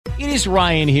It is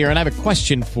Ryan here, and I have a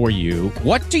question for you.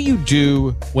 What do you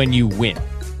do when you win?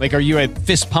 Like, are you a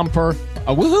fist pumper,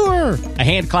 a woohooer, a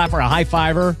hand clapper, a high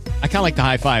fiver? I kind of like the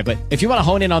high five, but if you want to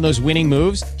hone in on those winning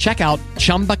moves, check out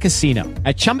Chumba Casino.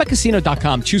 At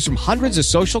ChumbaCasino.com, choose from hundreds of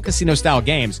social casino-style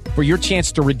games for your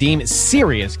chance to redeem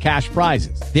serious cash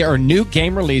prizes. There are new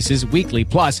game releases weekly,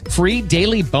 plus free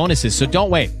daily bonuses. So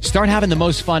don't wait. Start having the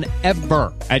most fun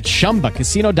ever at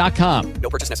ChumbaCasino.com. No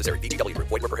purchase necessary. VGW. Void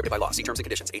where prohibited by law. See terms and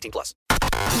conditions. 18+.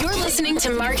 You're listening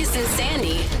to Marcus and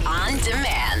Sandy on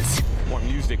demand. More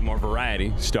music, more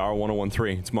variety. Star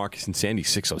 101.3. It's Marcus and Sandy,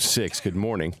 606. Good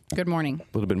morning. Good morning.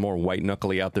 A little bit more white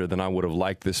knuckly out there than I would have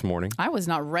liked this morning. I was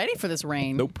not ready for this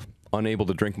rain. Nope. Unable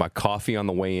to drink my coffee on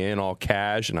the way in, all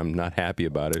cash, and I'm not happy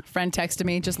about it. Friend texted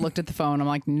me, just looked at the phone. I'm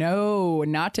like, no,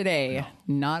 not today.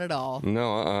 Not at all.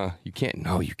 No, you can't.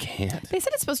 No, you can't. They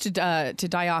said it's supposed to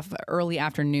die off early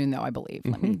afternoon, though, I believe.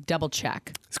 Let me double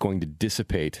check. It's going to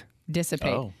dissipate.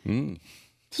 Oh.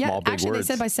 Small, big actually, words.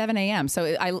 they said by 7 a.m.,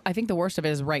 so I think the worst of it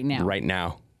is right now. Right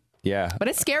now. Yeah. But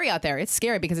it's scary out there. It's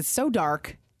scary because it's so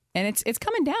dark, and it's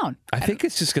coming down. I think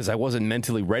it's just because I wasn't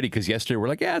mentally ready, because yesterday we're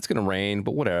like, yeah, it's going to rain,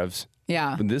 but whatevs.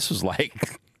 Yeah. But this was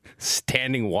like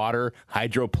standing water,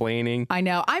 hydroplaning. I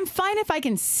know. I'm fine if I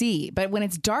can see, but when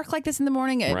it's dark like this in the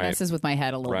morning, it messes with my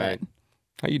head a little bit.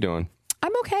 How you doing?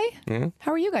 I'm okay. Yeah.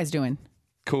 How are you guys doing?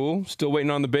 Cool. Still waiting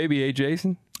on the baby, eh,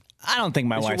 Jason? I don't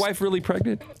think Is your wife really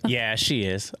pregnant? Yeah, she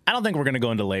is. I don't think we're going to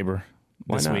go into labor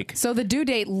this week. So the due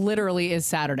date literally is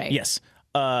Saturday. Yes.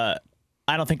 I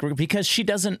don't think because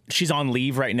she's on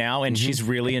leave right now, and she's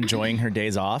really enjoying her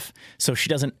days off. So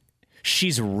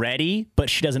she's ready, but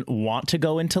she doesn't want to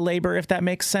go into labor, if that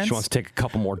makes sense. She wants to take a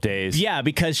couple more days. Yeah,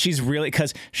 because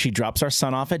because she drops our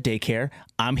son off at daycare.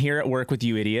 I'm here at work with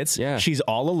you idiots. Yeah. She's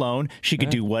all alone. She could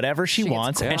do whatever she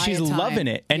wants, and she's quiet loving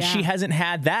time. it. And she hasn't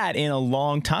had that in a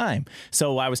long time.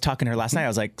 So I was talking to her last night. I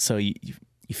was like, so you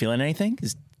feeling anything?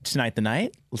 Is tonight the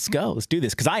night? Let's go. Let's do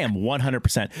this. Because I am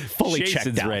 100% fully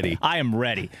Jason's checked out. ready. I am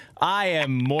ready. I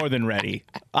am more than ready.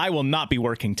 I will not be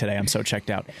working today. I'm so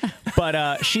checked out.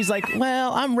 But she's like,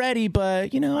 well, I'm ready,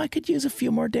 but, I could use a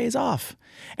few more days off.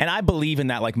 And I believe in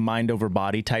that, like, mind over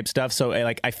body type stuff. So,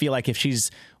 like, I feel like if she's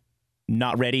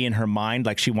not ready in her mind,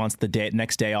 like she wants the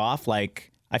next day off,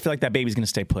 like, I feel like that baby's going to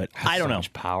stay put. I don't know.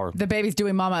 Much power. The baby's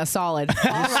doing mama a solid.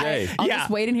 All right. I'll just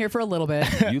wait in here for a little bit.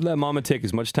 You let mama take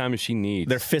as much time as she needs.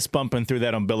 They're fist bumping through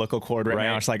that umbilical cord right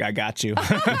now. It's like, I got you.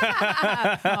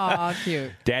 Aw,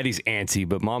 cute. Daddy's antsy,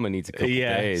 but mama needs a couple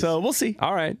days. So we'll see.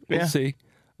 All right. We'll see.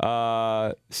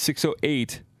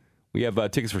 608. We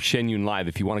have tickets for Shen Yun Live.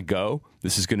 If you want to go,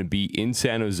 this is going to be in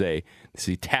San Jose. This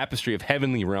is a tapestry of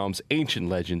heavenly realms, ancient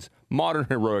legends, modern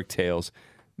heroic tales,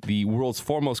 the world's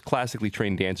foremost classically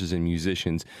trained dancers and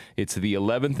musicians. It's the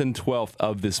 11th and 12th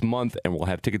of this month, and we'll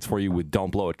have tickets for you with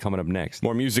Don't Blow It coming up next.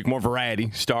 More music, more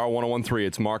variety. Star 101.3.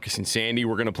 It's Marcus and Sandy.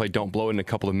 We're going to play Don't Blow It in a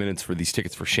couple of minutes for these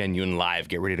tickets for Shen Yun Live.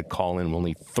 Get ready to call in. We'll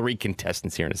need 3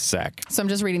 contestants here in a sec. So I'm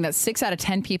just reading that 6 out of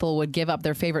 10 people would give up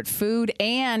their favorite food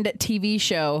and TV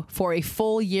show for a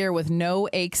full year with no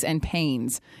aches and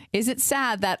pains. Is it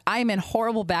sad that I'm in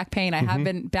horrible back pain? I have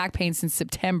been back pain since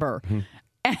September.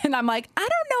 And I'm like, I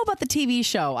don't know about the TV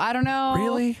show. I don't know.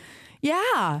 Really?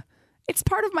 Yeah. It's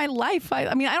part of my life.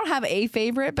 I mean, I don't have a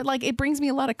favorite, but like it brings me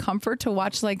a lot of comfort to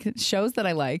watch like shows that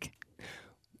I like.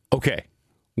 Okay.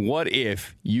 What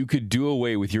if you could do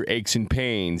away with your aches and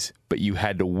pains, but you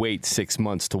had to wait 6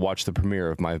 months to watch the premiere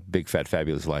of My Big Fat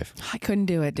Fabulous Life? I couldn't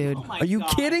do it, dude. Are you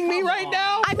kidding me right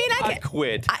now? I mean, I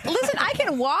quit. Listen, I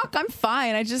can walk. I'm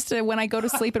fine. I just, when I go to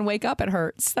sleep and wake up, it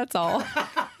hurts. That's all.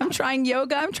 I'm trying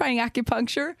yoga. I'm trying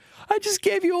acupuncture. I just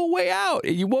gave you a way out,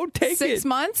 and you won't take it. 6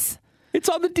 months? It's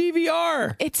on the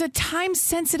DVR. It's a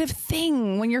time-sensitive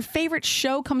thing when your favorite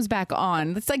show comes back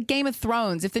on. It's like Game of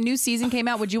Thrones. If the new season came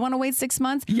out, would you want to wait 6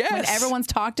 months? Yes. When everyone's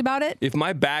talked about it? If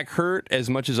my back hurt as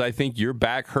much as I think your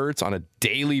back hurts on a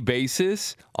daily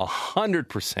basis,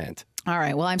 100%. All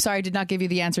right. Well, I'm sorry I did not give you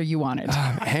the answer you wanted.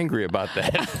 I'm angry about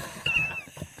that.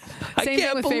 I Same thing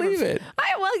can't with believe favorite- it.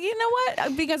 Well, you know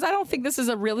what? Because I don't think this is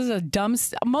a dumb.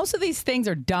 Most of these things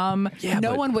are dumb. Yeah, no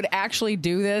but- one would actually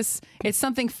do this. It's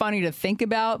something funny to think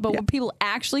about, but when people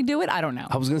actually do it, I don't know.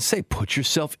 I was going to say, put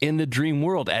yourself in the dream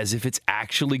world as if it's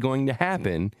actually going to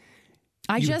happen.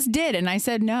 I just did, and I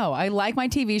said no. I like my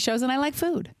TV shows and I like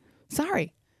food.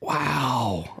 Sorry.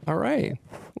 Wow. All right.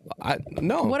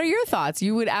 No. What are your thoughts?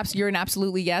 You're an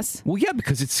absolutely yes. Well, yeah,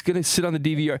 because it's going to sit on the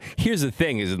DVR. Here's the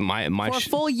thing: is my For a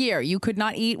full year, you could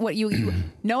not eat what you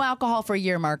no alcohol for a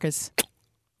year, Marcus.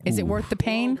 Is it worth the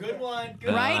pain? Good one.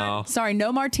 Right? No. Sorry,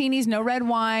 no martinis, no red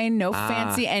wine, no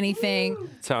fancy anything.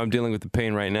 That's how I'm dealing with the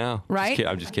pain right now. Right?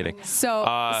 I'm just kidding. So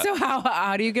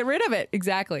how do you get rid of it?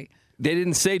 Exactly. They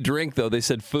didn't say drink, though. They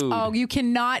said food. Oh, you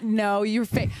cannot know your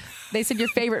They said your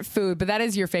favorite food, but that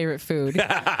is your favorite food.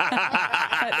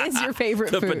 That is your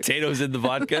favorite the food. potatoes in the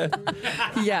vodka?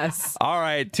 Yes. All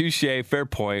right, touche, fair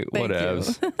point, Thank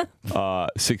whatevs.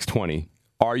 6:20.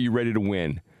 Are you ready to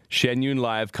win? Shen Yun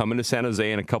Live coming to San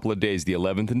Jose in a couple of days, the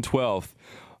 11th and 12th.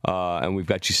 And we've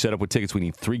got you set up with tickets. We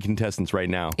need 3 contestants right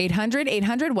now.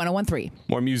 800-800-1013.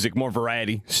 More music, more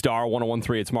variety. Star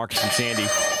 1013. It's Marcus and Sandy.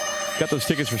 Got those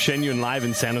tickets for Shen Yun Live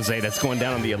in San Jose. That's going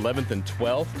down on the 11th and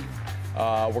 12th.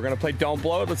 We're going to play Don't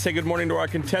Blow It. Let's say good morning to our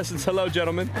contestants. Hello,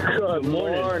 gentlemen. Good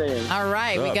morning. All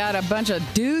right, we got a bunch of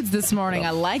dudes this morning. I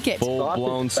like it.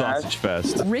 Full-blown sausage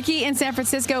fest. Ricky in San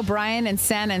Francisco, Brian in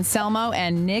San Anselmo,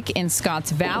 and Nick in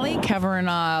Scotts Valley, covering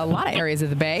a lot of areas of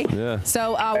the Bay. Yeah.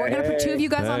 So we're going to put 2 of you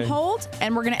guys on hold,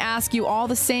 and we're going to ask you all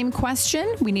the same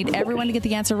question. We need everyone to get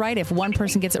the answer right. If one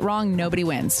person gets it wrong, nobody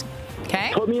wins.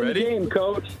 Okay? Put me in the Ready? game,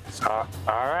 coach. All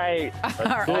right.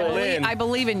 I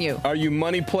believe in you. Are you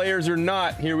money players or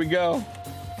not? Here we go.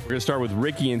 We're going to start with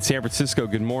Ricky in San Francisco.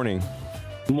 Good morning.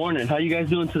 Good morning. How you guys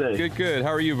doing today? Good, good.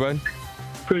 How are you, bud?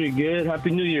 Pretty good.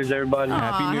 Happy New Year's, everybody.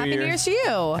 Happy New Happy Year. New Year's to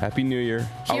you. Happy New Year.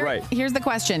 All right. Here's the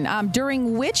question.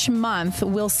 During which month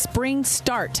will spring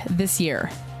start this year?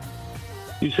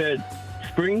 You said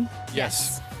spring?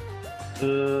 Yes.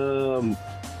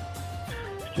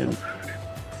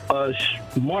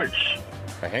 March.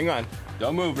 Okay, hang on.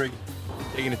 Don't move, Ricky.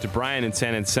 Taking it to Brian in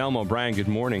San Anselmo. Brian, good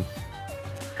morning.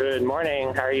 Good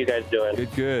morning. How are you guys doing?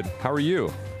 Good, good. How are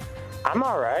you? I'm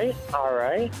all right. All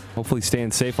right. Hopefully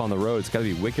staying safe on the road. It's got to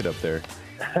be wicked up there.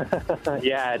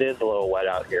 Yeah, it is a little wet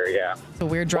out here. Yeah. It's a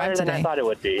weird drive Wetter than today. I thought it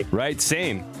would be. Right?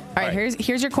 Same. All right,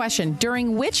 here's your question.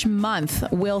 During which month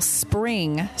will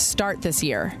spring start this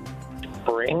year?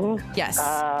 Spring? Yes.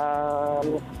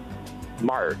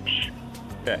 March.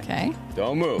 Okay.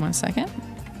 Don't move. 1 second.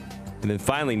 And then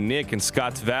finally, Nick in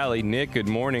Scotts Valley. Nick, good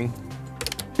morning.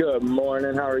 Good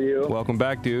morning. How are you? Welcome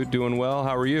back, dude. Doing well.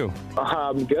 How are you?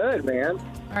 I'm good, man.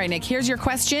 All right, Nick, here's your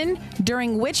question.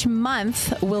 During which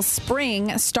month will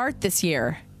spring start this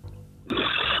year?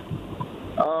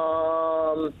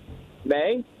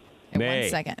 May? May. 1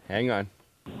 second. Hang on.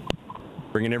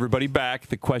 Bringing everybody back.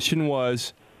 The question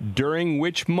was, during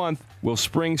which month will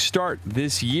spring start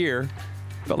this year?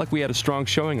 Felt like we had a strong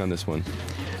showing on this one.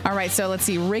 All right, so let's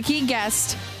see. Ricky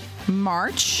guessed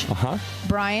March. Uh-huh.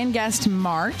 Brian guessed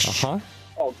March. Uh-huh.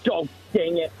 Oh,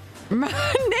 dang it.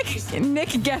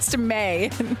 Nick guessed May.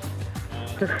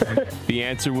 The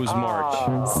answer was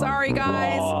March. Sorry,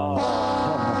 guys.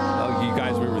 Oh, you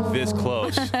guys, we were this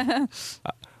close.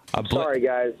 Sorry,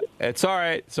 guys. It's all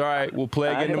right. It's all right. We'll play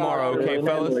again tomorrow, okay,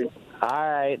 fellas? All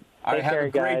right. All right, Take have care, a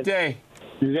great guys. day.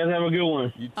 You guys have a good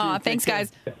one. You too. Aw, Take thanks, care.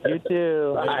 guys. You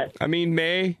too. I mean,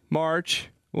 May, March,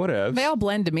 whatever. They all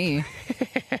blend to me.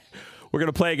 We're going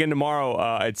to play again tomorrow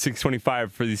at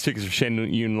 6:25 for these tickets for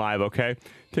Shen Yun Live, okay?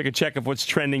 Take a check of what's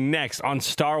trending next on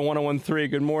Star 1013.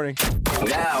 Good morning.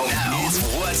 Now is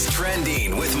What's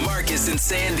Trending with Marcus and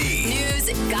Sandy. News,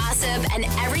 gossip, and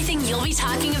everything you'll be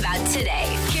talking about today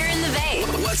here in the Bay.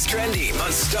 What's Trending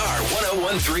on Star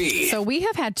 1013. So we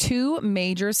have had 2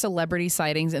 major celebrity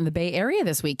sightings in the Bay Area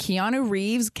this week. Keanu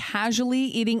Reeves casually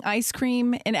eating ice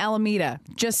cream in Alameda,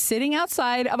 just sitting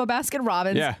outside of a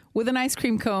Baskin-Robbins with an ice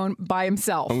cream cone by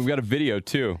himself. And we've got a video,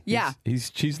 too. Yeah.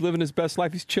 He's living his best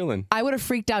life. He's chilling. I would have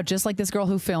freaked out just like this girl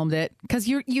who filmed it, because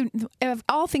you of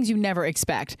all things you never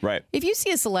expect. Right. If you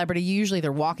see a celebrity, usually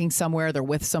they're walking somewhere, they're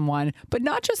with someone, but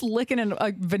not just licking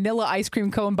a vanilla ice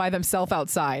cream cone by themselves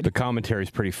outside. The commentary is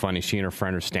pretty funny. She and her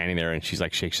friend are standing there, and she's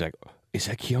like, she's like, is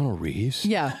that Keanu Reeves?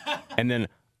 Yeah. And then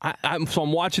I'm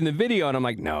watching the video, and I'm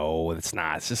like, no, it's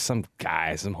not. It's just some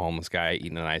homeless guy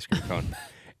eating an ice cream cone.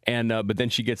 And but then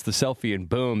she gets the selfie, and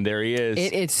boom, there he is.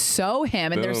 It's so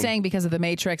him. And they're Boom. saying because of the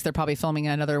Matrix, they're probably filming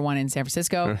another one in San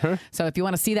Francisco. So if you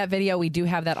want to see that video, we do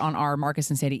have that on our Marcus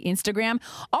and Sandy Instagram.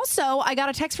 Also, I got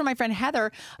a text from my friend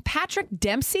Heather. Patrick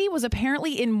Dempsey was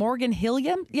apparently in Morgan Hill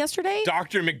yesterday.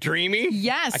 Dr. McDreamy?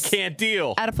 Yes. I can't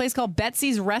deal. At a place called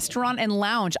Betsy's Restaurant and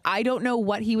Lounge. I don't know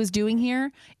what he was doing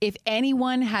here. If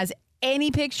anyone has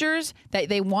any pictures that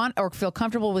they want or feel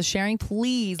comfortable with sharing,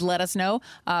 please let us know.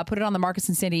 Put it on the Marcus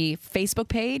and Sandy Facebook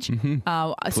page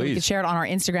so we can share it on our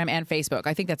Instagram and Facebook.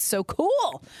 I think that's so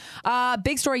cool.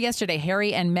 Big story yesterday.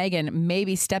 Harry and Meghan may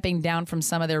be stepping down from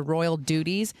some of their royal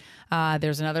duties.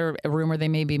 There's another rumor they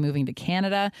may be moving to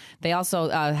Canada. They also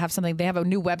have something. They have a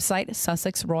new website,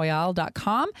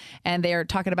 sussexroyale.com, and they're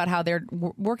talking about how they're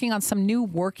working on some new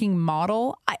working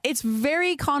model. It's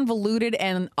very convoluted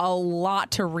and a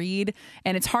lot to read,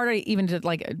 and it's hard even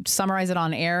to summarize it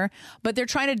on air. But they're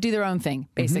trying to do their own thing,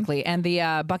 basically. And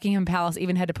the Buckingham Palace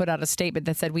even had to put out a statement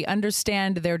that said, "We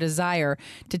understand their desire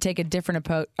to take a different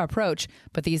approach,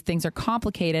 but these things are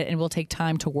complicated and will take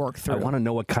time to work through." I want to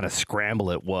know what kind of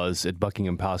scramble it was at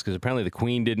Buckingham Palace, because apparently the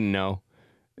Queen didn't know,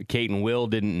 Kate and Will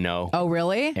didn't know. Oh,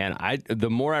 really? And the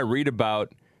more I read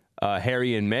about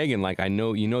Harry and Meghan, I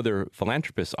know they're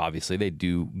philanthropists. Obviously, they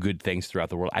do good things throughout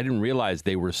the world. I didn't realize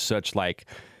they were such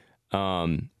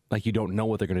you don't know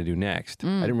what they're going to do next.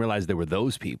 I didn't realize they were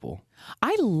those people.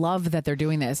 I love that they're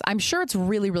doing this. I'm sure it's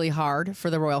really, really hard for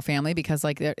the royal family because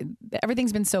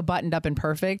everything's been so buttoned up and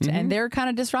perfect, and they're kind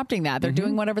of disrupting that. They're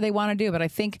doing whatever they want to do, but I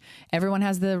think everyone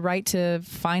has the right to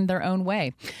find their own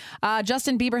way.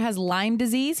 Justin Bieber has Lyme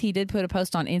disease. He did put a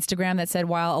post on Instagram that said,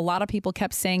 while a lot of people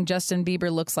kept saying Justin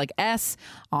Bieber looks like S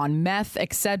on meth,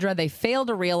 etc., they failed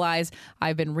to realize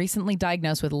I've been recently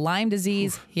diagnosed with Lyme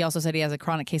disease. He also said he has a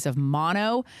chronic case of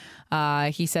mono.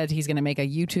 He said he's going to make a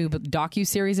YouTube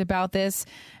docuseries about this.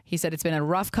 He said it's been a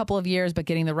rough couple of years, but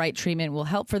getting the right treatment will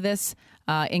help for this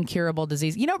incurable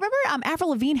disease. Remember Avril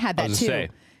Lavigne had that too.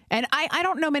 And I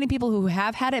don't know many people who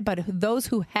have had it, but those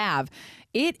who have,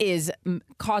 it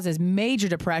causes major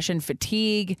depression,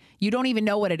 fatigue. You don't even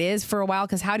know what it is for a while,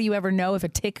 because how do you ever know if a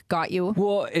tick got you?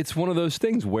 Well, it's one of those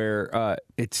things where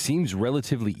it seems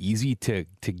relatively easy to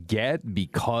get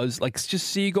because, just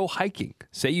say you go hiking.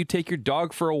 Say you take your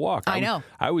dog for a walk. I know.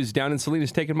 I was down in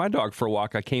Salinas taking my dog for a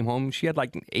walk. I came home. She had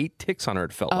 8 ticks on her,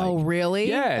 it felt like. Oh, really?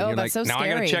 Yeah. And you're that's so now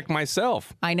scary. I got to check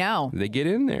myself. I know. They get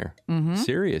in there.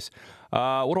 Serious.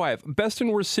 What do I have? Best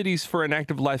and worst cities for an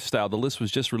active lifestyle. The list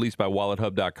was just released by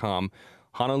WalletHub.com.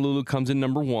 Honolulu comes in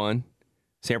number 1.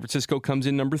 San Francisco comes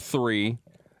in number 3.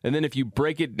 And then if you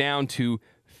break it down to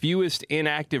fewest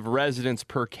inactive residents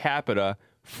per capita,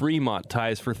 Fremont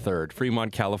ties for 3rd.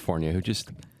 Fremont, California,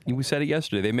 we said it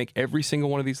yesterday. They make every single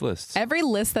one of these lists. Every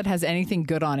list that has anything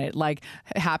good on it, like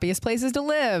happiest places to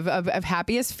live, of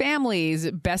happiest families,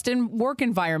 best in work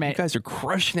environment. You guys are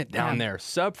crushing it down there.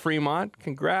 Sup, Fremont.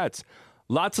 Congrats.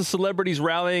 Lots of celebrities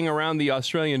rallying around the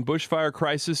Australian bushfire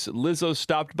crisis. Lizzo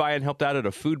stopped by and helped out at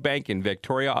a food bank in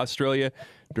Victoria, Australia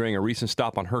during a recent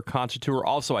stop on her concert tour.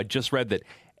 Also, I just read that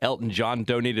Elton John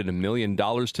donated $1 million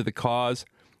to the cause,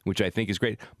 which I think is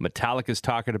great. Metallica's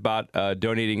talking about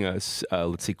donating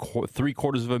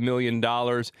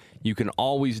 $750,000. You can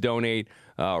always donate.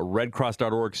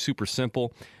 Redcross.org, super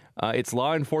simple. It's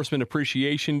Law Enforcement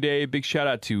Appreciation Day. Big shout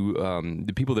out to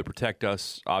the people that protect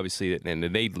us, obviously, and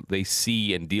they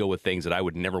see and deal with things that I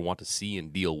would never want to see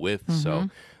and deal with. So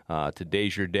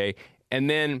today's your day. And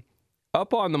then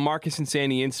up on the Marcus and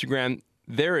Sandy Instagram,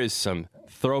 there is some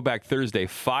Throwback Thursday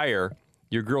fire.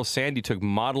 Your girl Sandy took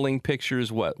modeling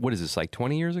pictures. What is this,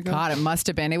 20 years ago? God, it must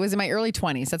have been. It was in my early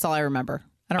 20s. That's all I remember.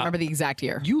 I don't remember the exact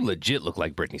year. You legit look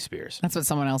like Britney Spears. That's what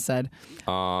someone else said.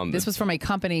 This was from a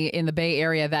company in the Bay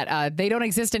Area that they don't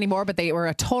exist anymore, but they were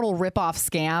a total rip-off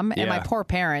scam. And my poor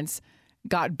parents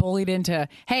got bullied into,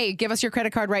 hey, give us your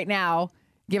credit card right now.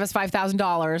 Give us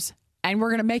 $5,000. And we're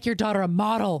going to make your daughter a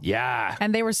model. Yeah.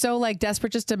 And they were so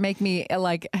desperate just to make me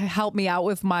help me out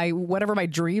with whatever my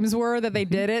dreams were that they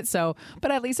did it. So,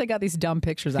 but at least I got these dumb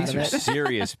pictures out of it. These are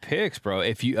serious pics, bro.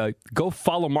 If you go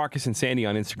follow Marcus and Sandy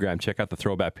on Instagram, check out the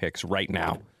throwback pics right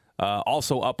now.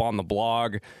 Also up on the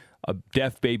blog, a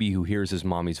deaf baby who hears his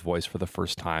mommy's voice for the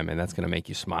first time, and that's going to make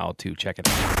you smile too. Check it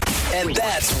out. And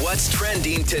that's what's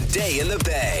trending today in the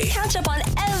Bay. Catch up on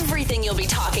everything you'll be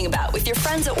talking about with your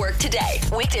friends at work today.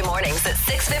 Weekday mornings at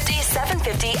 6:50,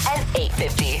 7:50, and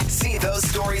 8:50. See those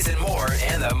stories and more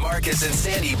in the Marcus and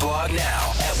Sandy blog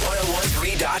now at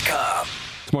 1013.com.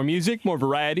 It's more music, more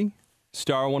variety.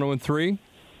 Star 1013.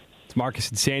 It's Marcus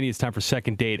and Sandy. It's time for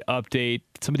second date update.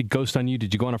 Did somebody ghost on you?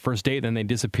 Did you go on a first date and then they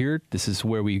disappeared? This is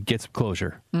where we get some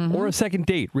closure. Or a second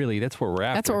date, really. That's where we're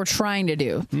at. That's what we're trying to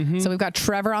do. So we've got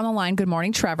Trevor on the line. Good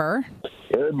morning, Trevor.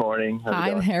 Good morning.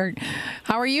 Hi there.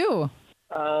 How are you?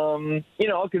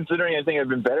 Considering I think I've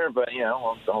been better, but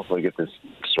I'll hopefully get this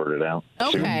sorted out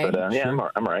soon. Okay. But I'm all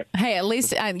right. Hey, at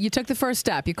least you took the first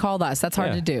step. You called us. That's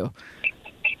hard to do.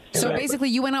 So basically,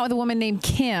 you went out with a woman named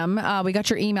Kim. We got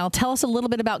your email. Tell us a little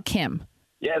bit about Kim.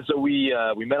 Yeah, so we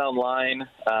met online,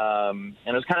 and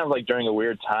it was kind of like during a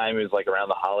weird time. It was like around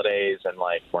the holidays, and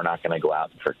like we're not going to go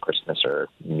out for Christmas or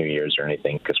New Year's or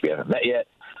anything because we haven't met yet.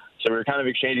 So we were kind of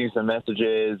exchanging some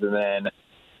messages, and then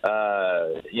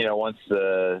once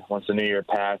the New Year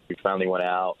passed, we finally went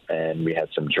out and we had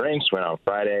some drinks. Went on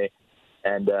Friday,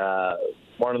 and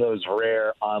one of those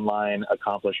rare online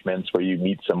accomplishments where you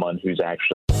meet someone who's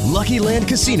actually. Lucky Land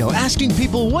Casino, asking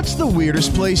people, what's the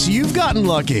weirdest place you've gotten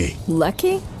lucky?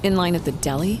 Lucky? In line at the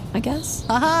deli, I guess?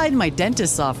 Aha, in my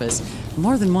dentist's office.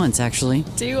 More than once, actually.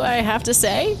 Do I have to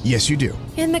say? Yes, you do.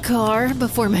 In the car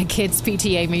before my kids'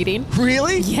 PTA meeting.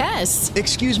 Really? Yes.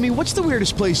 Excuse me, what's the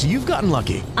weirdest place you've gotten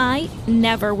lucky? I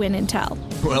never win and tell.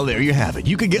 Well, there you have it.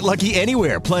 You can get lucky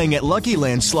anywhere, playing at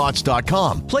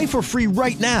LuckyLandSlots.com. Play for free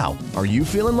right now. Are you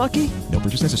feeling lucky? No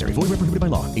purchase necessary. Void where prohibited by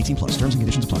law. 18+. Terms and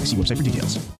conditions apply. See website for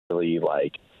details. Really,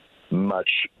 like, much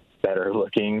better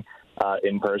looking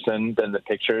in person than the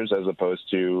pictures, as opposed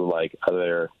to like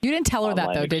other. You didn't tell her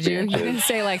that though, did you? You didn't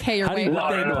say like, "Hey, you're way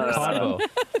better."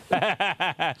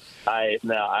 That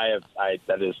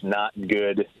is not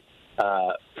good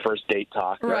first date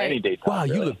talk or any date talk. Wow,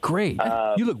 really. you look great.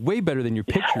 You look way better than your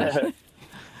pictures.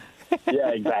 Yeah,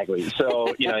 exactly.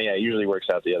 So it usually works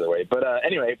out the other way. But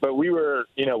anyway, we were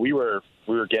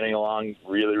getting along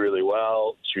really, really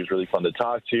well. She was really fun to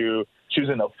talk to. She was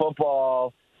into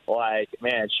football. Like,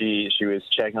 man, she was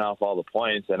checking off all the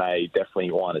points, and I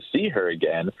definitely want to see her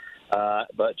again.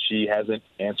 But she hasn't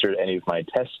answered any of my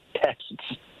texts,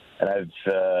 and I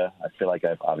feel like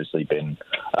I've obviously been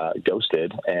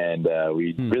ghosted, and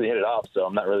we really hit it off. So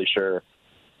I'm not really sure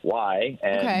why,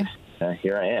 and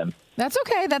here I am. That's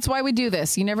okay. That's why we do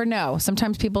this. You never know.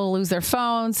 Sometimes people lose their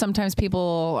phones. Sometimes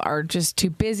people are just too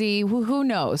busy. Who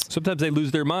knows? Sometimes they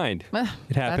lose their mind.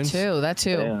 It happens. That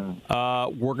too. Yeah.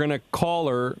 We're going to call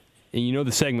her, and you know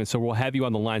the segment, so we'll have you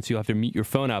on the line, so you'll have to mute your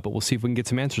phone out, but we'll see if we can get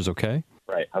some answers, okay?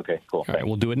 Right. Okay, cool. All right,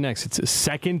 we'll do it next. It's a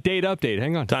second date update.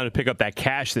 Hang on. Time to pick up that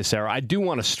cash this hour. I do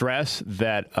want to stress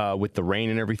that with the rain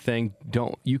and everything,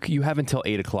 you have until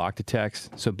 8 o'clock to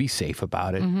text, so be safe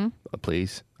about it,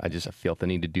 please. I feel the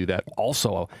need to do that.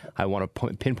 Also, I want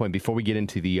to pinpoint, before we get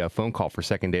into the phone call for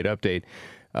second date update,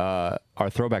 our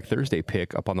Throwback Thursday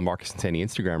pick up on the Marcus and Sandy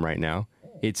Instagram right now.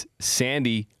 It's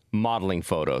Sandy modeling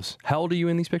photos. How old are you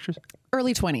in these pictures?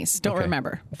 Early 20s. Don't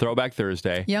remember. Throwback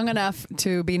Thursday. Young enough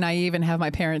to be naive and have my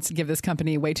parents give this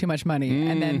company way too much money.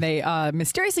 And then they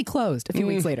mysteriously closed a few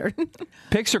weeks later.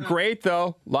 Pics are great,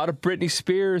 though. A lot of Britney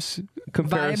Spears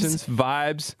comparisons,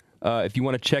 vibes. If you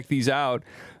want to check these out,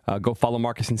 go follow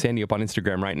Marcus and Sandy up on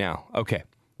Instagram right now. Okay.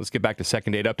 Let's get back to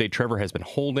second date update. Trevor has been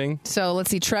holding. So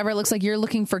let's see. Trevor, looks like you're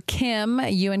looking for Kim.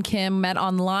 You and Kim met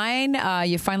online.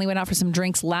 You finally went out for some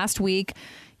drinks last week.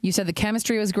 You said the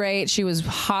chemistry was great. She was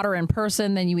hotter in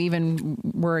person than you even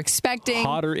were expecting.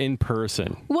 Hotter in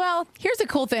person. Well, here's the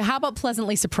cool thing. How about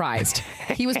pleasantly surprised?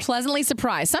 He was pleasantly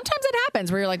surprised. Sometimes it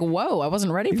happens where you're like, whoa, I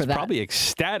wasn't ready for that. Probably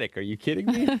ecstatic. Are you kidding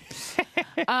me?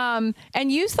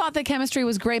 And you thought the chemistry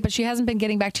was great, but she hasn't been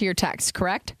getting back to your text,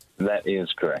 correct? That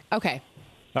is correct. Okay.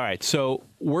 All right, so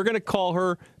we're going to call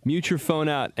her, mute your phone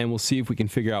out, and we'll see if we can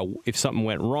figure out if something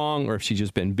went wrong or if she's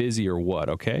just been busy or what,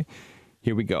 okay?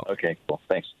 Here we go. Okay, cool.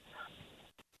 Thanks.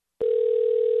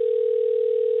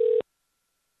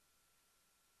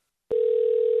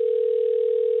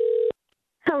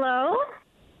 Hello?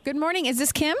 Good morning. Is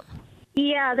this Kim?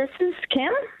 Yeah, this is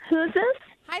Kim. Who is this?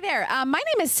 Hi there. My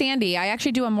name is Sandy. I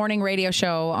actually do a morning radio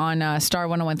show on Star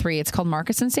 101.3. It's called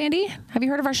Marcus and Sandy. Have you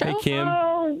heard of our show? Hey, Kim.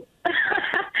 Oh,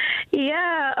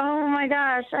 yeah. Oh, my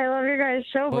gosh. I love your guys'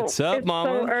 show. What's but up, it's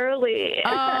Mama? so early.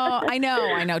 Oh, I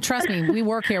know. Trust me. We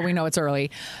work here. We know it's early.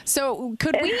 So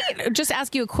could we just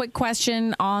ask you a quick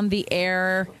question on the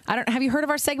air? Have you heard of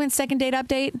our segment, Second Date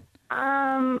Update?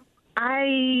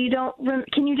 I don't.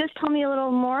 Can you just tell me a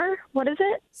little more? What is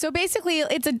it? So basically,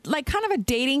 it's kind of a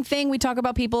dating thing. We talk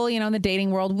about people, in the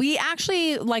dating world. We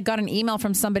actually got an email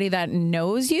from somebody that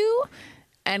knows you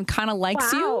and kind of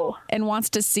likes you and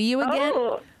wants to see you again.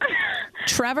 Oh.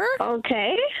 Trevor?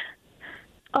 Okay.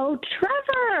 Oh,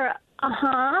 Trevor.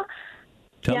 Uh-huh.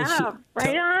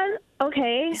 Right on.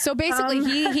 Okay. So basically,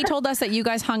 he told us that you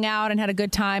guys hung out and had a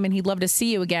good time and he'd love to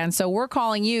see you again. So we're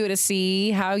calling you to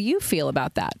see how you feel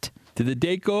about that. Did the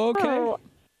date go okay?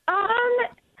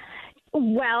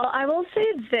 Well, I will say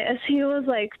this. He was,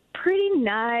 pretty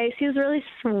nice. He was really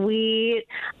sweet.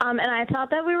 And I thought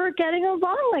that we were getting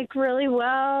along, really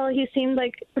well. He seemed,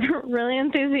 really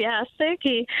enthusiastic.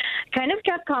 He kind of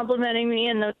kept complimenting me,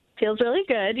 and that feels really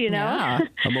good, Yeah.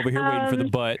 I'm over here waiting for the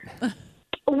butt.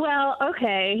 Well,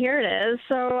 okay, here it is.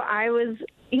 So I was,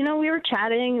 we were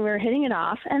chatting, we were hitting it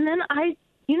off, and then I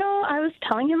I was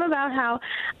telling him about how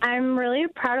I'm really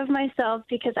proud of myself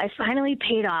because I finally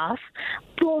paid off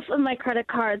both of my credit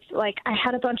cards. Like, I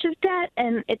had a bunch of debt,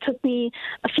 and it took me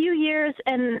a few years,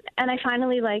 and I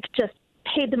finally, like, just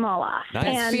paid them all off. Nice.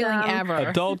 And, Feeling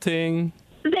ever. Adulting.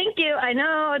 Thank you. I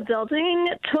know,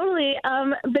 adulting, totally.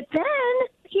 But then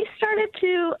he started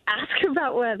to ask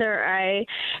about whether I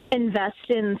invest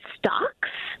in stocks.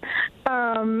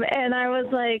 And I was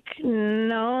like,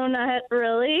 no, not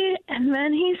really. And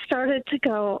then he started to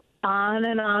go on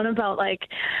and on about, like,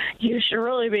 you should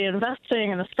really be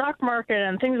investing in the stock market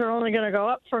and things are only going to go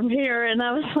up from here. And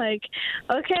I was like,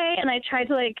 okay. And I tried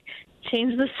to, like,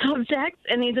 change the subject,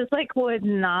 and he just, like, would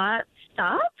not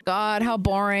stop. God, how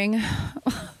boring.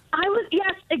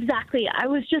 Yes, exactly. I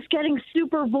was just getting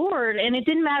super bored, and it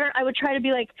didn't matter. I would try to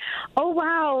be like, oh,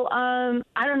 wow,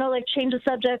 I don't know, like, change the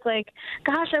subject, like,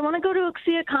 gosh, I want to go to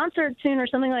see a concert soon or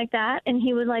something like that, and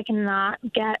he would, like, not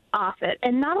get off it.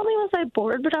 And not only was I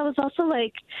bored, but I was also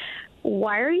like,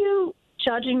 why are you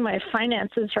judging my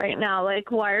finances right now?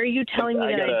 Like, why are you telling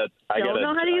me that I don't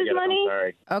know how to use money?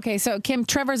 Okay, so, Kim,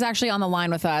 Trevor's actually on the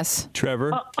line with us.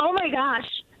 Trevor? Oh, my gosh.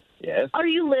 Yes. Are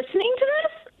you listening to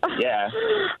this? Yeah.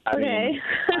 I Okay. mean,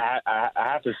 I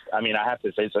have to. I mean, I have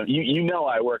to say something. You know,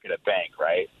 I work at a bank,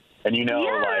 right? And you know,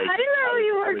 Yeah, like, I know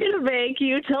you work at a bank.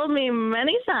 You told me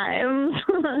many times.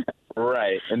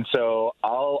 right. And so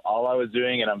all I was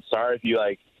doing, and I'm sorry if you,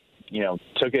 like,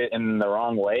 took it in the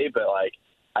wrong way, but, like,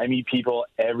 I meet people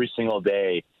every single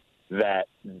day that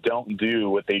don't do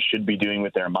what they should be doing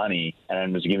with their money, and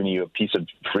I'm just giving you a piece of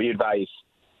free advice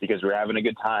because we're having a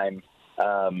good time.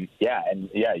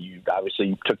 You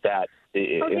obviously took that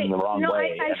in the wrong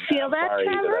way. I feel that,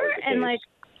 Trevor, and, like,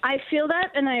 I feel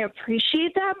that, and I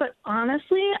appreciate that, but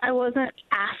honestly, I wasn't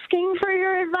asking for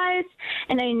your advice,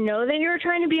 and I know that you were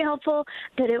trying to be helpful,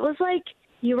 but it was like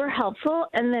you were helpful,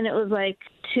 and then it was, like,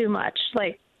 too much.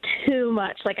 Like,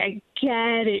 I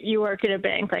get it, you work at a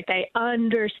bank, like, I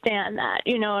understand that,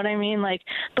 you know what I mean? Like,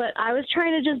 but I was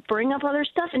trying to just bring up other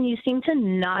stuff, and you seem to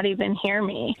not even hear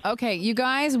me. Okay, you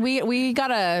guys, we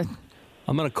gotta...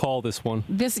 I'm gonna call this one.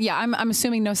 I'm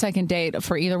assuming no second date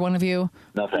for either one of you.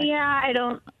 Nothing. Yeah, I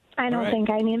don't right. think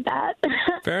I need that.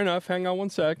 Fair enough. Hang on one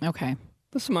sec. Okay.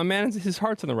 Listen, my man, his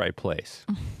heart's in the right place.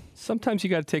 Sometimes you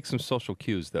got to take some social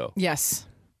cues, though. Yes.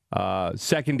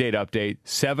 Second date update,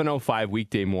 7:05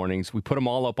 weekday mornings. We put them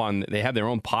all up on, they have their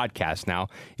own podcast now.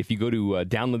 If you go to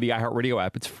download the iHeartRadio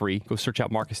app, it's free. Go search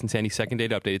out Marcus and Sandy second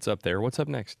date update. It's up there. What's up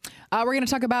next? We're going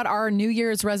to talk about our New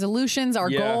Year's resolutions, our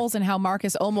goals, and how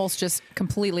Marcus almost just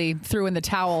completely threw in the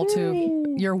towel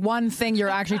to your one thing you're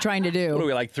actually trying to do. What are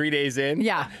we, like 3 days in?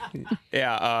 Yeah.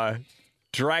 Yeah.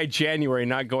 Dry January,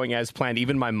 not going as planned.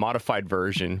 Even my modified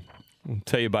version. I'll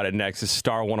tell you about it next. It's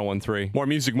Star 1013. More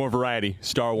music, more variety.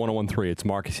 Star 1013. It's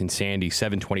Marcus and Sandy,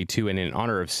 722. And in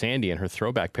honor of Sandy and her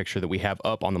throwback picture that we have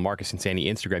up on the Marcus and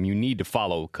Sandy Instagram, you need to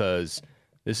follow because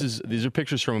these are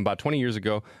pictures from about 20 years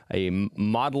ago, a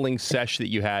modeling sesh that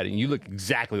you had, and you look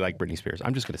exactly like Britney Spears.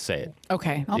 I'm just going to say it.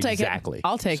 Okay, I'll take it. Exactly.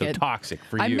 I'll take it. So toxic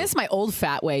for you. I miss my old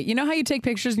fat weight. You know how you take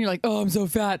pictures and you're like, oh, I'm so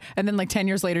fat. And then like 10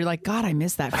 years later, you're like, God, I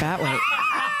miss that fat weight.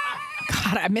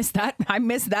 God, I miss that. I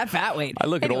miss that fat weight. I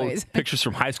look at old pictures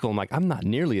from high school. I'm like, I'm not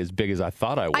nearly as big as I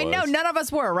thought I was. I know. None of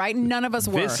us were, right? None of us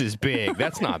were. This is big.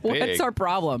 That's not big. What's our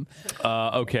problem?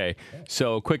 Okay.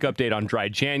 So quick update on Dry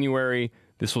January.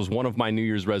 This was one of my New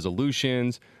Year's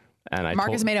resolutions. And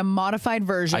Marcus made a modified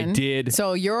version. I did.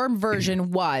 So your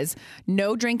version was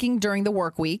no drinking during the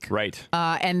work week. Right.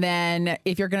 And then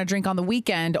if you're going to drink on the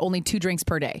weekend, only 2 drinks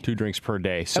per day. 2 drinks per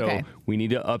day. So we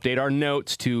need to update our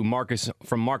notes to Marcus,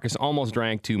 from Marcus almost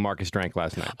drank to Marcus drank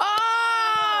last night.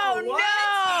 Oh,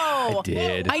 no. I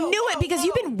did. I knew it because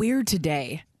you've been weird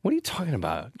today. What are you talking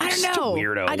about? I don't You're such know. a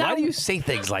weirdo. Why do you say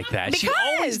things like that? She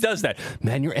always does that.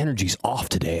 Man, your energy's off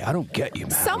today. I don't get you,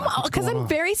 man. Because I'm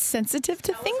very sensitive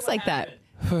to things like that.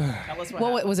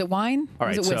 Well, was it wine? All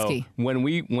right, or was it whiskey? So when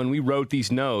we wrote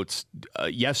these notes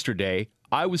yesterday,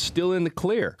 I was still in the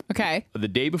clear. Okay. The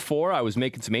day before, I was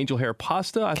making some angel hair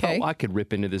pasta. I thought, well, I could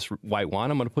rip into this white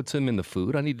wine. I'm going to put some in the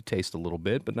food. I need to taste a little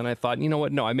bit. But then I thought, you know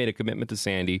what? No, I made a commitment to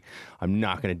Sandy. I'm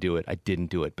not going to do it. I didn't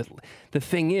do it. But the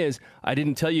thing is, I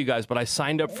didn't tell you guys, but I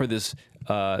signed up for this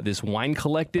wine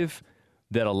collective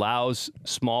that allows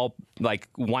small,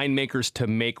 like, winemakers to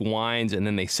make wines, and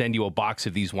then they send you a box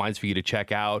of these wines for you to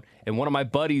check out. And one of my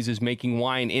buddies is making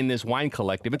wine in this wine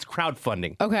collective. It's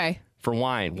crowdfunding. Okay. For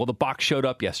wine. Well, the box showed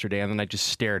up yesterday, and then I just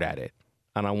stared at it,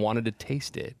 and I wanted to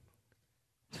taste it.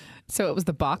 So it was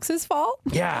the box's fault?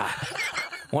 Yeah.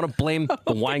 I want to blame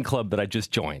the wine club that I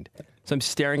just joined. So I'm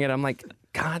staring at it. I'm like,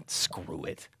 God, screw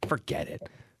it. Forget it.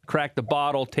 cracked the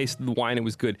bottle, tasted the wine. It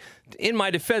was good. In my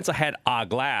defense, I had a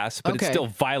glass, but it still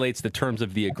violates the terms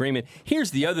of the agreement.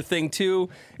 Here's the other thing, too,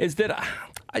 is that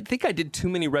I think I did too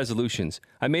many resolutions.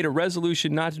 I made a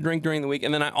resolution not to drink during the week,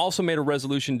 and then I also made a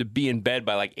resolution to be in bed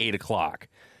by like 8 o'clock.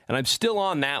 And I'm still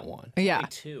on that one. Yeah.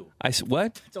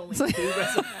 What? It's only 2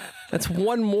 resolutions. That's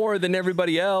one more than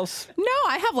everybody else. No,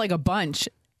 I have like a bunch.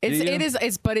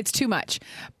 But it's too much.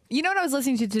 You know what I was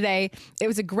listening to today? It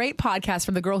was a great podcast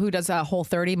from the girl who does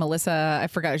Whole30, Melissa. I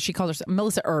forgot. She calls herself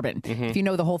Melissa Urban. If you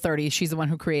know the Whole30, she's the one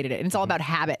who created it. And it's all about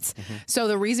habits. So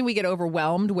the reason we get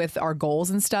overwhelmed with our goals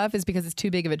and stuff is because it's too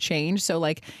big of a change. So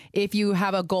like if you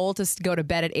have a goal to go to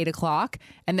bed at 8 o'clock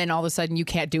and then all of a sudden you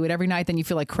can't do it every night, then you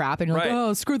feel like crap and you're like,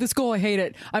 oh, screw this goal. I hate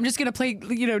it. I'm just going to play,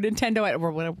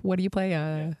 Nintendo. What do you play?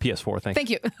 PS4, thank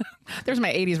you. There's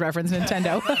my 80s reference,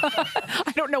 Nintendo.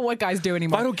 I don't know what guys do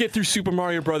anymore. If I don't get through Super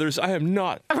Mario Brothers, I am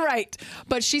not. Right.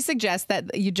 But she suggests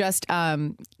that you just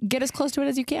get as close to it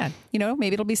as you can. Maybe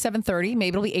it'll be 7:30, maybe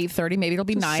it'll be 8:30, maybe it'll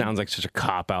be 9. Sounds like such a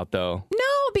cop-out, though.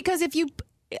 No, because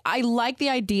I like the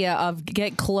idea of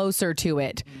get closer to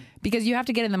it because you have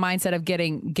to get in the mindset of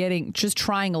getting just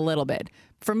trying a little bit.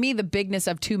 For me, the bigness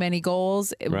of too many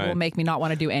goals will make me not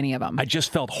want to do any of them. I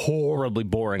just felt horribly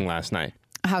boring last night.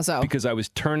 How so? Because I was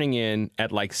turning in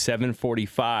at like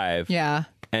 7:45. Yeah.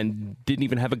 And didn't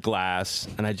even have a glass.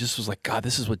 And I just was like, God,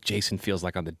 this is what Jason feels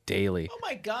like on the daily. Oh,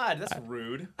 my God. That's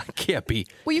rude. I can't be.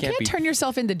 Well, you can't turn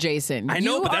yourself into Jason. I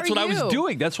know, but that's what I was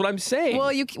doing. That's what I'm saying.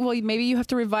 Well, maybe you have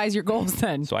to revise your goals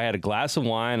then. So I had a glass of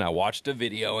wine, I watched a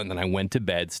video, and then I went to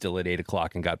bed still at 8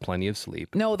 o'clock and got plenty of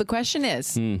sleep. No, the question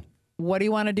is, what do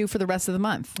you want to do for the rest of the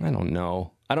month? I don't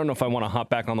know. I don't know if I want to hop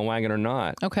back on the wagon or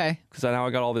not. Okay. Because now I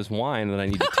got all this wine that I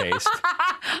need to taste.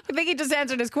 I think he just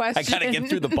answered his question. I got to get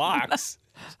through the box.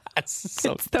 That's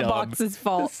so it's dumb. the box's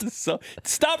fault.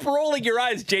 Stop rolling your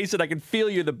eyes, Jason. I can feel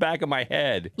you in the back of my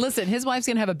head. Listen, his wife's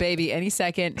going to have a baby any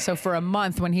second. So for a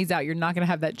month when he's out, you're not going to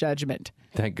have that judgment.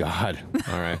 Thank God.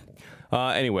 All right.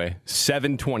 Anyway,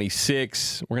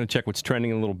 7:26. We're going to check what's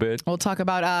trending in a little bit. We'll talk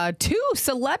about 2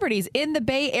 celebrities in the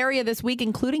Bay Area this week,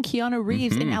 including Keanu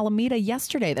Reeves in Alameda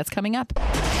yesterday. That's coming up.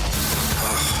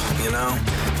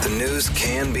 The news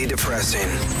can be depressing.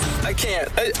 I can't.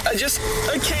 I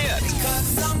can't.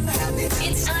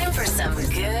 It's time for some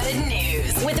good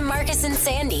news with Marcus and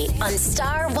Sandy on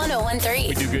Star 1013.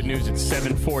 We do good news at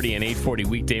 7:40 and 8:40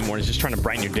 weekday mornings, just trying to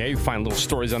brighten your day. You find little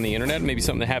stories on the internet, maybe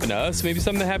something that happened to us, maybe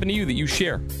something that happened to you that you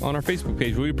share on our Facebook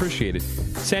page. We appreciate it.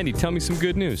 Sandy, tell me some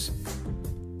good news.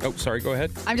 Oh, sorry. Go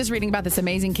ahead. I'm just reading about this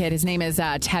amazing kid. His name is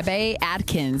Tabe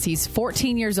Adkins. He's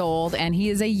 14 years old, and he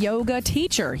is a yoga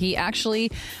teacher. He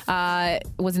actually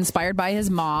was inspired by his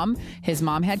mom. His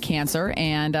mom had cancer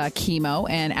and chemo,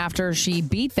 and after she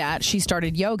beat that, she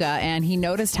started yoga, and he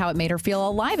noticed how it made her feel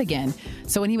alive again.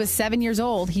 So when he was 7 years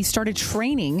old, he started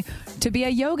training to be a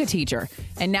yoga teacher.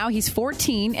 And now he's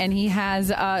 14, and he has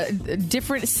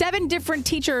 7 different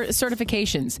teacher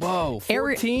certifications. Whoa,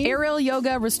 14? Aerial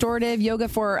yoga, restorative yoga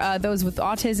for those with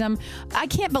autism. I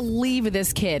can't believe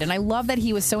this kid. And I love that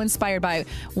he was so inspired by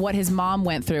what his mom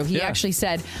went through. He actually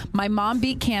said, my mom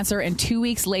beat cancer, and 2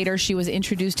 weeks later, she was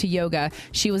introduced to yoga.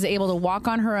 She was able to walk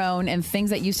on her own, and things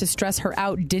that used to stress her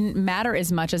out didn't matter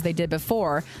as much as they did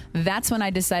before. That's when I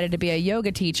decided to be a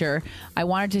yoga teacher. I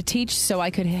wanted to teach so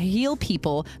I could heal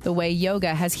people the way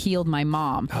yoga has healed my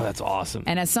mom. Oh, that's awesome.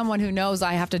 And as someone who knows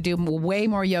I have to do way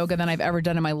more yoga than I've ever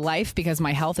done in my life because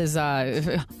my health is,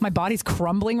 my body's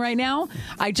crumbling right now.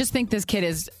 I just think this kid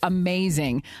is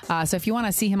amazing. So if you want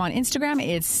to see him on Instagram,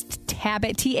 it's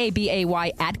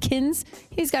Tabay Atkins.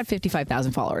 He's got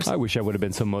 55,000 followers. I wish I would have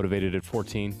been so motivated at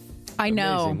 14. I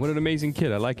know. Amazing. What an amazing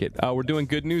kid. I like it. We're doing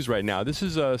good news right now. This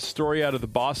is a story out of the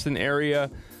Boston area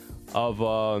of,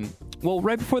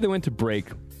 right before they went to break,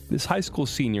 this high school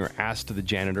senior asked the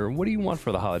janitor, what do you want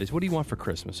for the holidays? What do you want for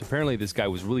Christmas? Apparently, this guy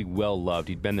was really well loved.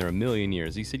 He'd been there a million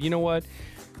years. He said, you know what?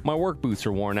 My work boots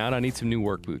are worn out. I need some new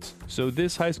work boots. So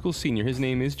this high school senior, his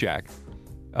name is Jack,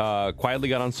 quietly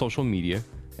got on social media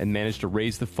and managed to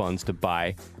raise the funds to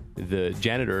buy the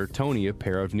janitor, Tony, a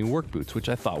pair of new work boots, which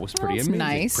I thought was pretty amazing.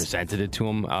 Nice. Presented it to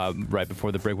him right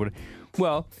before the break.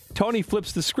 Well, Tony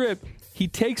flips the script. He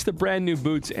takes the brand new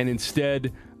boots and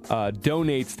instead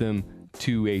donates them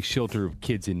to a shelter of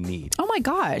kids in need. Oh my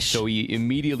gosh. So he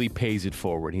immediately pays it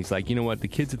forward. He's like, you know what? The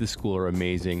kids at the school are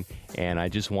amazing, and I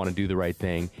just want to do the right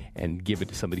thing and give it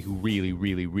to somebody who really,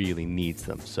 really, really needs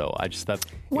them. So I just thought,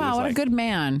 wow, what a good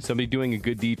man. Somebody doing a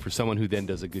good deed for someone who then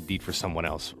does a good deed for someone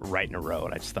else right in a row.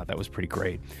 And I just thought that was pretty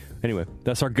great. Anyway,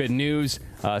 that's our good news.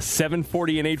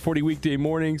 7:40 and 8:40 weekday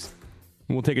mornings.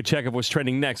 We'll take a check of what's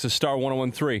trending next. So Star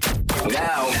 1013.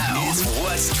 Now, it's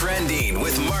What's Trending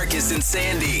with Marcus and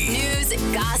Sandy. News,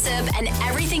 gossip, and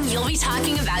everything you'll be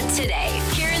talking about today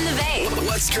here in the Bay.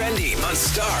 What's Trending on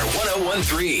Star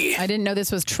 1013. I didn't know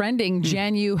this was trending.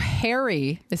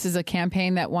 January. This is a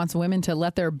campaign that wants women to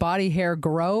let their body hair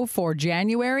grow for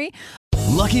January.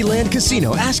 Lucky Land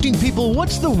Casino, asking people,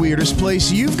 what's the weirdest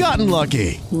place you've gotten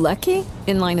lucky? Lucky?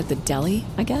 In line at the deli,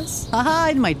 I guess? Aha,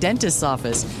 in my dentist's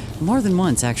office. More than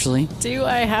once, actually. Do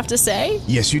I have to say?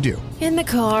 Yes, you do. In the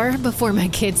car before my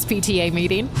kids' PTA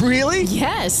meeting. Really?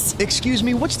 Yes. Excuse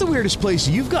me, what's the weirdest place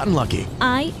you've gotten lucky?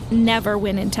 I never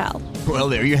win and tell. Well,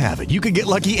 there you have it. You can get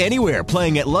lucky anywhere,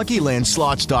 playing at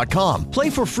LuckyLandSlots.com.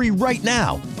 Play for free right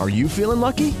now. Are you feeling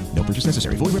lucky? No purchase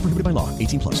necessary. Void where prohibited by law.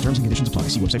 18+. Terms and conditions apply.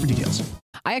 See website for details.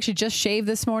 I actually just shaved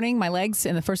this morning, my legs,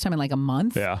 in the first time in like a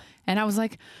month. Yeah. And I was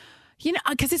like, you know,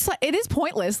 because it is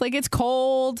pointless. Like, it's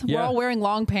cold. Yeah. We're all wearing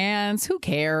long pants. Who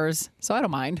cares? So I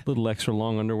don't mind. Little extra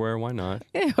long underwear. Why not?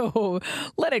 Ew,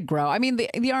 let it grow. I mean,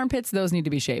 the armpits, those need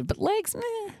to be shaved. But legs,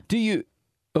 meh. Do you?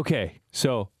 Okay,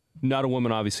 so not a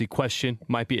woman, obviously. Question,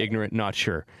 might be ignorant, not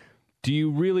sure. Do you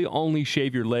really only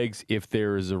shave your legs if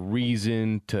there is a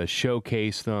reason to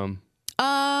showcase them?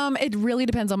 It really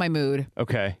depends on my mood.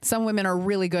 Okay. Some women are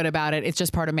really good about it. It's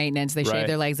just part of maintenance. They shave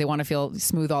their legs. They want to feel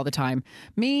smooth all the time.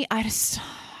 Me,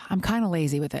 I'm kind of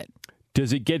lazy with it.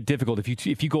 Does it get difficult if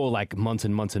you go like months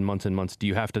and months and months and months? Do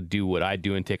you have to do what I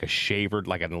do and take a shaver,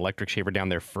 like an electric shaver, down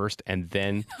there first, and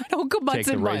then I don't go months take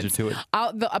the and razor months. to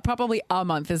it? Probably a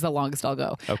month is the longest I'll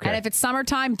go. Okay. And if it's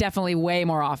summertime, definitely way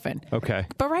more often. Okay.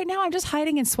 But right now, I'm just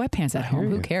hiding in sweatpants at home.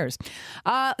 Who cares?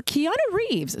 Keanu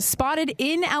Reeves spotted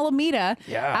in Alameda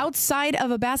outside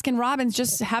of a Baskin-Robbins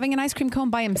just having an ice cream cone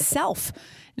by himself.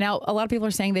 Now, a lot of people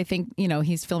are saying they think,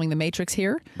 he's filming The Matrix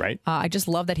here. Right. I just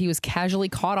love that he was casually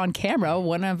caught on camera.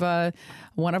 One of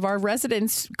our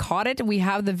residents caught it. We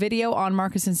have the video on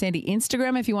Marcus and Sandy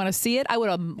Instagram if you want to see it. I would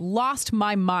have lost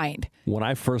my mind. When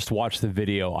I first watched the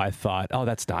video, I thought, oh,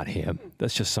 that's not him.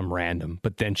 That's just some random.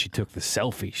 But then she took the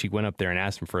selfie. She went up there and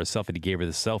asked him for a selfie. He gave her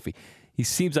the selfie. He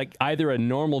seems like either a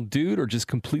normal dude or just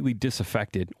completely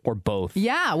disaffected, or both.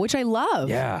 Yeah, which I love.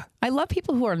 Yeah. I love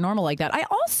people who are normal like that.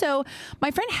 My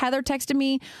friend Heather texted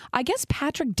me, I guess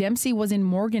Patrick Dempsey was in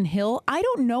Morgan Hill. I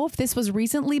don't know if this was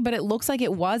recently, but it looks like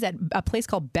it was at a place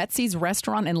called Betsy's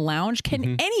Restaurant and Lounge.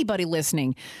 Can anybody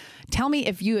listening tell me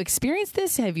if you experienced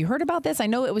this? Have you heard about this? I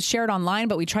know it was shared online,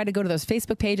 but we tried to go to those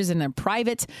Facebook pages and they're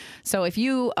private. So if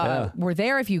you were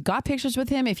there, if you got pictures with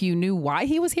him, if you knew why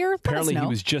he was here, apparently let us know.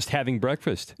 He was just having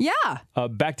breakfast. Yeah.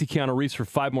 Back to Keanu Reeves for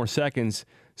 5 more seconds.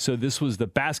 So this was the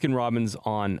Baskin-Robbins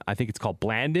on, I think it's called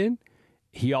Blandon.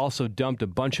 He also dumped a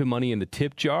bunch of money in the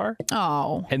tip jar.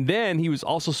 Oh. And then he was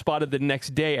also spotted the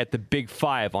next day at the Big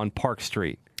Five on Park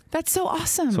Street. That's so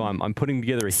awesome. So I'm putting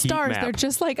together a Stars, heat map. they're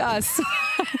just like us.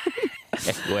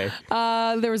 Anyway.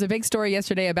 There was a big story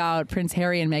yesterday about Prince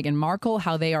Harry and Meghan Markle,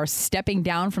 how they are stepping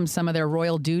down from some of their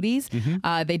royal duties.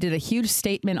 They did a huge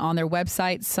statement on their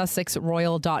website,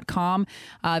 sussexroyal.com.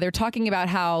 They're talking about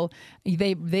how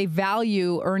they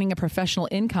value earning a professional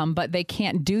income, but they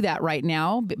can't do that right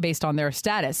now based on their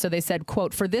status. So they said,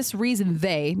 quote, for this reason,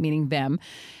 they, meaning them,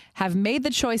 have made the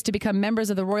choice to become members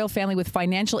of the royal family with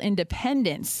financial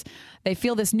independence. They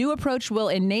feel this new approach will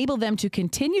enable them to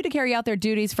continue to carry out their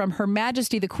duties from Her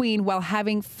Majesty the Queen while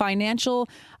having financial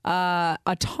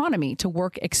autonomy to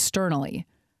work externally.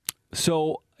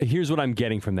 So here's what I'm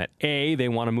getting from that. A, they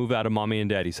want to move out of mommy and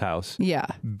daddy's house. Yeah.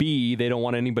 B, they don't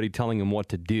want anybody telling them what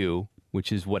to do,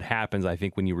 which is what happens, I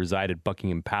think, when you reside at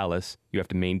Buckingham Palace. You have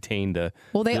to maintain the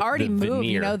Well, they already the moved.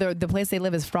 veneer. The place they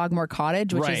live is Frogmore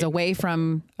Cottage, which is Right. away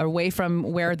from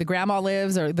where the grandma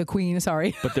lives, or the queen.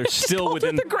 Sorry, But they're still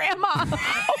within the grandma.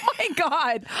 Oh my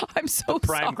God, I'm so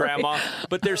prime sorry. grandma.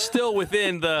 But they're still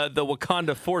within the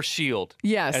Wakanda force shield,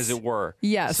 Yes. as it were.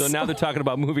 Yes. So now they're talking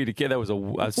about moving to kid. That was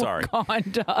sorry.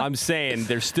 Wakanda. I'm saying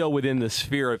they're still within the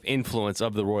sphere of influence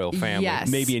of the royal family. Yes.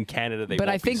 Maybe in Canada they But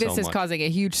won't I think be this so is much. causing a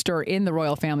huge stir in the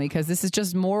royal family because this is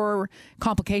just more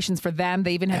complications for them.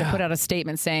 They even had to put out a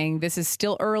statement saying this is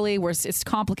still early. It's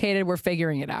complicated. We're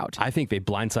figuring it out. I think they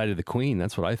blindsided the queen.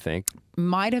 That's what I think.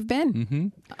 Might have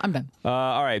been. I'm done.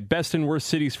 All right, best and worst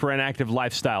cities for an active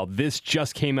lifestyle. This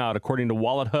just came out according to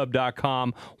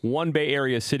WalletHub.com. One Bay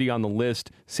Area city on the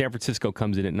list. San Francisco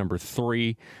comes in at number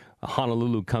 3.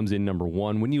 Honolulu comes in number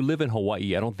 1. When you live in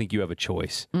Hawaii, I don't think you have a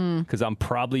choice because I'm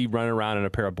probably running around in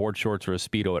a pair of board shorts or a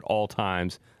Speedo at all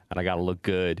times, and I got to look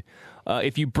good.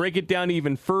 If you break it down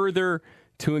even further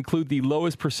to include the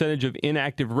lowest percentage of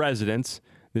inactive residents,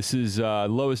 this is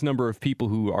lowest number of people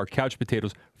who are couch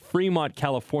potatoes. Fremont,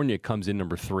 California comes in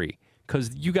number 3.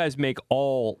 because you guys make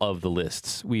all of the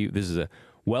lists. This is a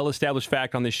well-established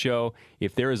fact on this show.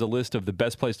 If there is a list of the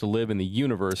best place to live in the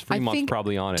universe, Fremont's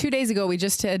probably on it. 2 days ago, we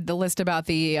just had the list about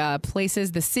the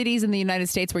places, the cities in the United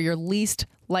States where you're least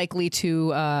likely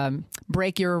to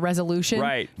break your resolution.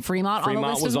 Right. Fremont on the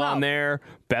list was as well. on there.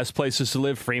 Best places to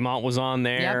live. Fremont was on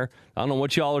there. Yep. I don't know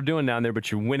what y'all are doing down there,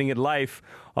 but you're winning at life.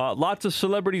 Lots of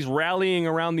celebrities rallying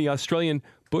around the Australian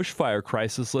bushfire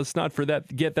crisis. Let's not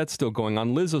forget that's still going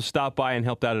on. Lizzo stopped by and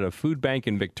helped out at a food bank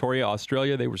in Victoria,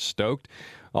 Australia. They were stoked.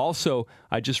 Also,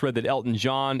 I just read that Elton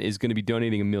John is going to be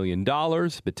donating $1 million.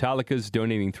 Metallica's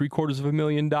donating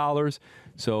 $750,000.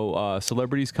 So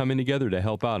celebrities coming together to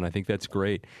help out, and I think that's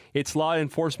great. It's Law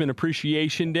Enforcement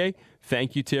Appreciation Day.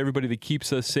 Thank you to everybody that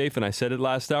keeps us safe. And I said it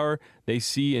last hour, they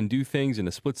see and do things in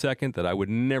a split second that I would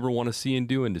never want to see and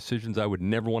do, and decisions I would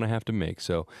never want to have to make.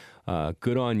 So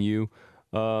good on you.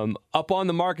 Up on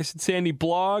the Marcus and Sandy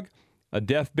blog, a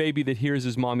deaf baby that hears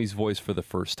his mommy's voice for the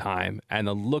first time. And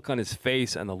the look on his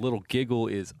face and the little giggle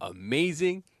is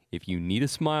amazing. If you need a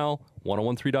smile,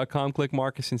 1013.com, click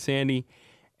Marcus and Sandy.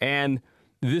 And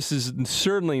this is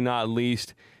certainly not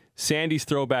least, Sandy's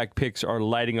throwback pics are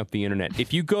lighting up the internet.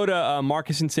 If you go to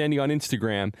Marcus and Sandy on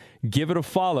Instagram, give it a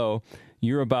follow.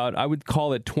 You're about, I would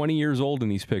call it 20 years old in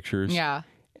these pictures. Yeah.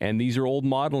 And these are old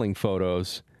modeling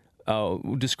photos.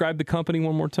 Describe the company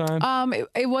one more time.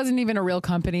 It wasn't even a real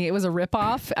company. It was a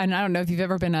ripoff. And I don't know if you've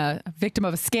ever been a victim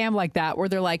of a scam like that, where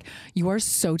they're like, you are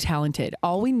so talented.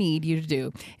 All we need you to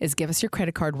do is give us your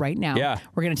credit card right now. Yeah.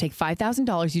 We're going to take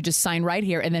 $5,000. You just sign right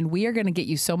here. And then we are going to get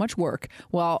you so much work.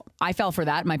 Well, I fell for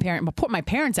that. My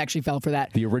parents actually fell for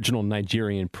that. The original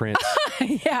Nigerian prince.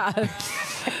 Yeah.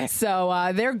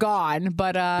 So they're gone.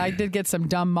 But I did get some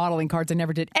dumb modeling cards I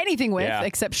never did anything with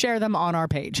except share them on our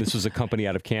page. This was a company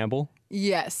out of Campbell.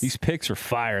 Yes. These pics are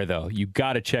fire, though. You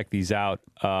got to check these out.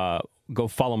 Go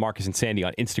follow Marcus and Sandy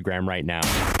on Instagram right now.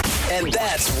 And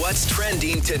that's what's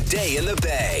trending today in the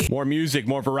Bay. More music,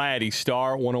 more variety.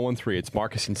 Star 1013. It's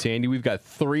Marcus and Sandy. We've got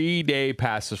 3-day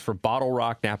passes for Bottle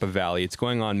Rock Napa Valley. It's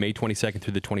going on May 22nd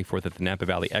through the 24th at the Napa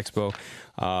Valley Expo.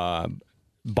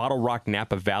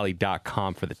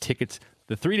 BottleRockNapaValley.com for the tickets.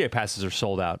 The 3-day passes are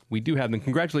sold out. We do have them.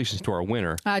 Congratulations to our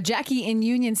winner. Jackie in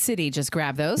Union City just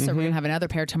grabbed those. So we're going to have another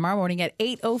pair tomorrow morning at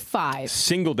 8:05.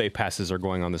 Single-day passes are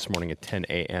going on this morning at 10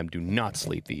 a.m. Do not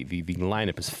sleep. The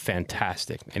lineup is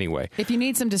fantastic. Anyway. If you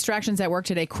need some distractions at work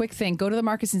today, quick thing. Go to the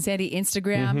Marcus and Sandy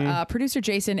Instagram. Producer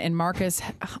Jason and Marcus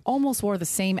almost wore the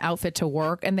same outfit to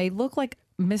work, and they look like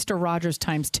Mr. Rogers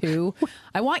times 2.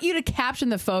 I want you to caption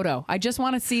the photo. I just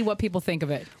want to see what people think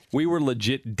of it. We were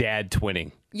legit dad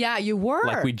twinning. Yeah, you were.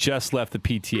 Like we just left the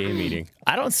PTA meeting.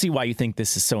 I don't see why you think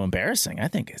this is so embarrassing. I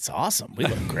think it's awesome. We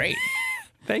look great.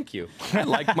 Thank you. I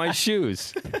like my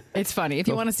shoes. It's funny. If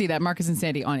you want to see that, Marcus and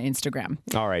Sandy on Instagram.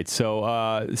 All right.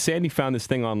 So Sandy found this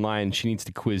thing online she needs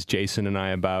to quiz Jason and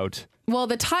I about. Well,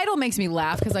 the title makes me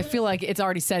laugh because I feel like it's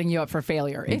already setting you up for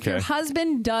failure. If your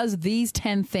husband does these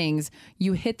 10 things,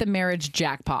 you hit the marriage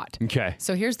jackpot. Okay.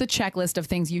 So here's the checklist of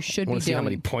things you should be doing. See how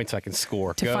many points I can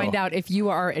score. To find out if you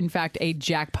are, in fact, a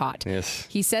jackpot. Yes.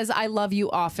 He says, I love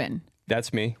you often.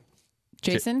 That's me.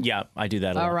 Jason? Yeah, I do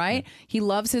that a lot. All right. He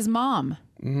loves his mom.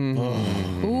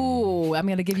 Ooh, I'm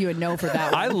going to give you a no for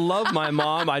that one. I love my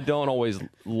mom. I don't always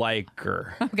like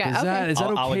her. Okay. Is that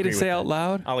okay to say out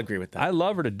loud? I'll agree with that. I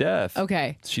love her to death.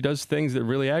 Okay. She does things that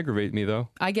really aggravate me, though.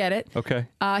 I get it. Okay.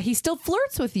 He still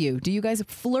flirts with you. Do you guys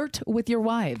flirt with your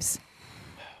wives?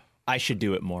 I should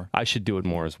do it more. I should do it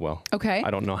more as well. Okay.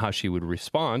 I don't know how she would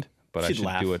respond. But She'd I should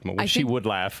laugh. do it more. She would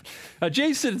laugh.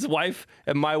 Jason's wife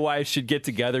and my wife should get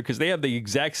together because they have the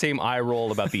exact same eye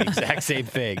roll about the exact same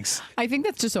things. I think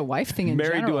that's just a wife thing in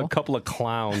Married general. to a couple of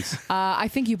clowns. I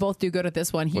think you both do good at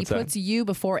this one. He puts you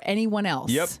before anyone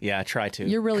else. Yep. Yeah, I try to.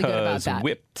 You're really good about that.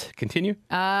 Whipped. Continue.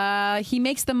 He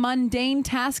makes the mundane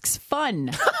tasks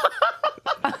fun.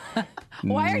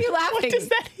 Why are you laughing? What does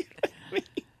that even mean?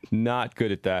 Not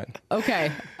good at that.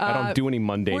 Okay. I don't do any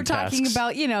mundane tasks. We're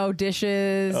talking about,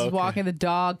 dishes, walking the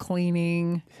dog,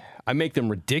 cleaning. I make them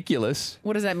ridiculous.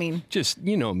 What does that mean? Just,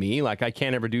 you know me. Like, I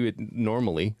can't ever do it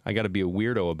normally. I got to be a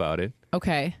weirdo about it.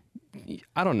 Okay.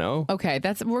 I don't know. Okay.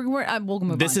 We'll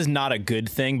move on. This is not a good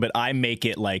thing, but I make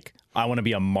it like I want to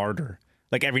be a martyr.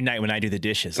 Like every night when I do the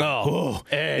dishes,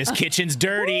 this kitchen's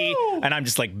dirty, and I'm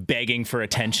just like begging for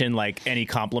attention, like any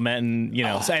compliment,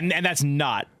 and and that's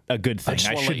not a good thing.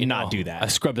 I should not do that. I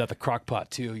scrubbed out the crock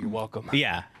pot too. You're welcome.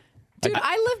 Yeah. Dude,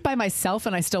 I live by myself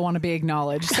and I still want to be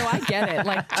acknowledged. So I get it.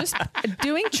 Like, just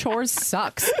doing chores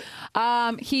sucks.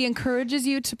 He encourages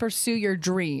you to pursue your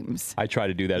dreams. I try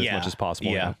to do that as much as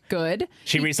possible. Yeah. Good.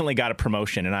 She recently got a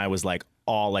promotion and I was like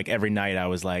all like every night I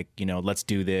was like, let's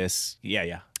do this.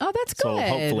 Yeah. Oh, that's good. So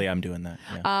hopefully I'm doing that.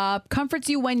 Yeah. Comforts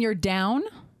you when you're down?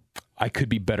 I could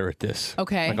be better at this.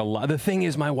 Okay. Like a lot. The thing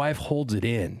is, my wife holds it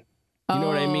in. You know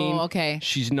what I mean? Okay.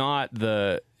 She's not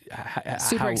the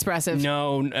super expressive.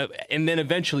 No, and then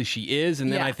eventually she is,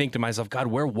 and then Yeah. I think to myself, God,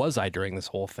 where was I during this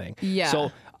whole thing? Yeah.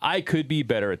 So I could be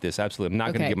better at this. Absolutely, I'm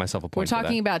not going to give myself a point. We're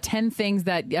talking about 10 things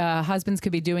that husbands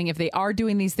could be doing if they are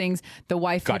doing these things. The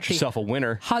wife Got yourself a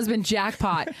winner. Husband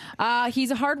jackpot.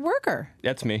 He's a hard worker.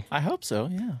 That's me. I hope so.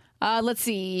 Yeah. Let's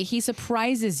see. He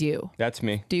surprises you. That's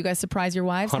me. Do you guys surprise your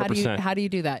wives? 100%. How do you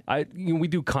do that? We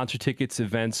do concert tickets,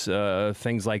 events,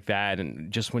 things like that,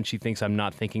 and just when she thinks I'm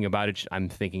not thinking about it, I'm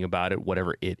thinking about it,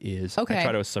 whatever it is. Okay. I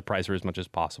try to surprise her as much as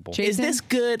possible. Is this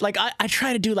good? Like, I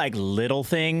try to do like little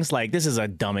things. Like, this is a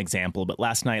dumb example, but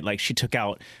last night, like, she took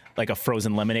out like a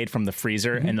frozen lemonade from the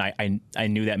freezer, and I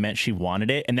knew that meant she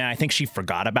wanted it, and then I think she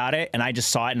forgot about it, and I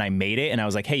just saw it and I made it, and I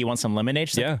was like, hey, you want some lemonade?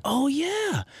 She's like, oh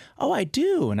yeah, oh I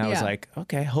do, and I was like,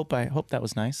 okay, hope that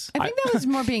was nice. I think that was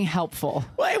more being helpful.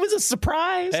 Well, it was a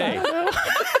surprise. Hey. I don't know.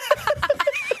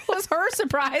 It was her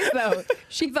surprise though.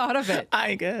 She thought of it.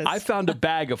 I guess. I found a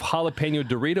bag of jalapeno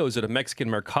Doritos at a Mexican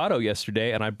mercado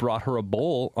yesterday, and I brought her a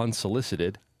bowl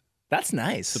unsolicited. That's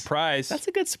nice. Surprise. That's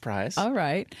a good surprise. All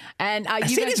right. And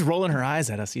Sadie's rolling her eyes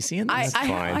at us. You seeing this? I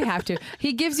have to.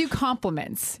 He gives you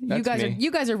compliments. That's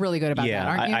You guys are really good about that,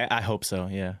 aren't you? I hope so.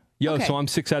 Yeah. Yo, Okay. so I'm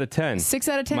 6 out of 10. 6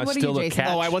 out of 10. Am I What are still you, a Jason?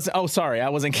 catch? Oh, I wasn't. Oh, sorry. I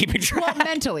wasn't keeping track. Well,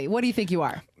 mentally, what do you think you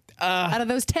are? Out of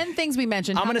those 10 things we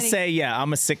mentioned, I'm how gonna many- say,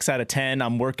 I'm a 6 out of 10.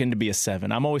 I'm working to be a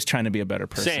 7. I'm always trying to be a better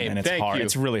person, Same. and it's Thank hard. you.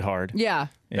 It's really hard. Yeah.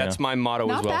 That's my motto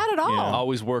Not as well. bad at all. Yeah.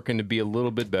 Always working to be a little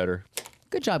bit better.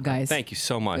 Good job, guys. Thank you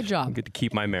so much. Good job. I get to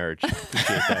keep my marriage.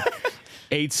 Appreciate that.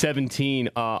 8:17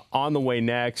 on the way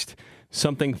next.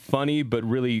 Something funny, but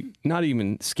really not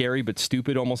even scary, but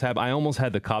stupid. I almost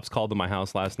had the cops called to my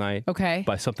house last night. Okay.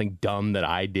 By something dumb that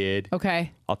I did.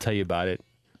 Okay. I'll tell you about it.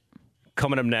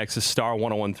 Coming up next is Star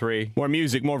 1013. More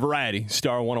music, more variety.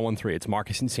 Star 1013. It's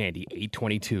Marcus and Sandy,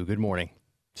 822. Good morning.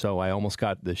 So I almost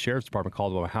got the sheriff's department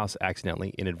called to my house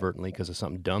accidentally, inadvertently, because of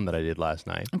something dumb that I did last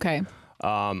night. Okay.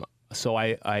 So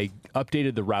I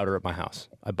updated the router at my house.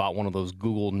 I bought one of those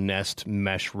Google Nest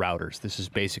mesh routers. This is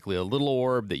basically a little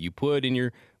orb that you put in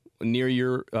near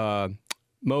your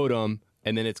modem,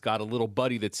 and then it's got a little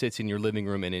buddy that sits in your living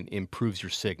room and it improves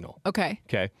your signal. Okay.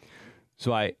 Okay.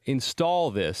 So I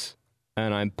install this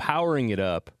and I'm powering it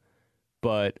up,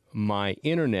 but my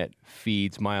internet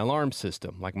feeds my alarm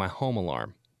system, like my home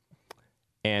alarm.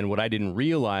 And what I didn't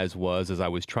realize was, as I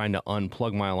was trying to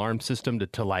unplug my alarm system to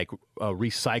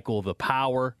recycle the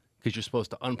power, because you're supposed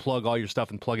to unplug all your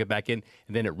stuff and plug it back in,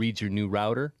 and then it reads your new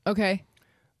router. Okay.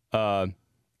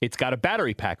 It's got a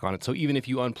battery pack on it, so even if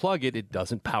you unplug it, it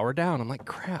doesn't power down. I'm like,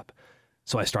 crap.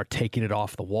 So I start taking it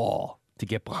off the wall to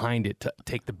get behind it to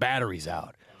take the batteries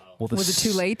out. Well, Was it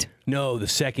too late? No, the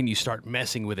second you start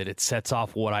messing with it, it sets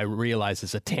off what I realize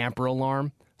is a tamper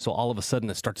alarm. So all of a sudden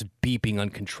it starts beeping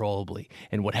uncontrollably.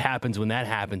 And what happens when that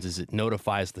happens is it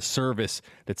notifies the service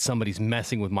that somebody's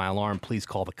messing with my alarm. Please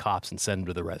call the cops and send them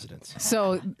to the residence.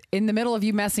 So in the middle of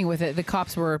you messing with it, the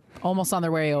cops were almost on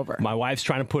their way over. My wife's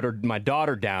trying to put my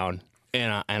daughter down,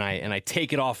 and I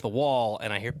take it off the wall,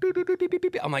 and I hear beep, beep, beep, beep, beep,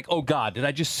 beep. I'm like, oh God, did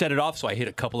I just set it off? So I hit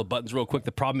a couple of buttons real quick.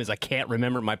 The problem is I can't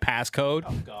remember my passcode.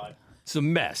 Oh God. It's a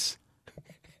mess.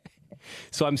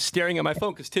 So I'm staring at my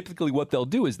phone because typically what they'll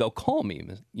do is they'll call me.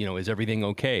 Is everything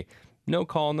okay? No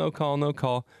call, no call, no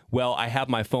call. Well, I have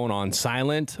my phone on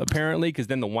silent, apparently, because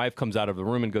then the wife comes out of the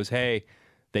room and goes, hey,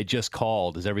 they just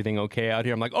called. Is everything okay out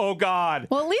here? I'm like, oh, God.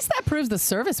 Well, at least that proves the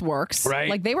service works. Right.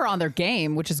 Like they were on their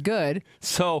game, which is good.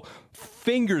 So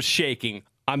fingers shaking.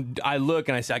 I look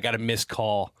and I say, I got a missed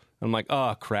call. I'm like,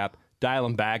 oh, crap. Dial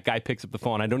him back. Guy picks up the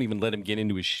phone. I don't even let him get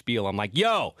into his spiel. I'm like,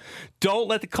 yo, don't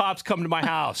let the cops come to my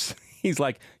house. He's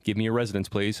like, give me your residence,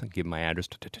 please. I give him my address.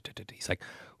 He's like,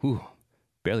 ooh,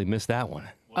 barely missed that one.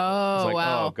 Oh, like,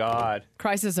 wow. Oh, God.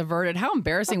 Crisis averted. How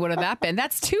embarrassing would have that been?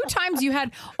 That's 2 times you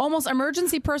had almost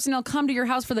emergency personnel come to your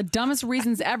house for the dumbest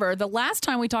reasons ever. The last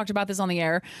time we talked about this on the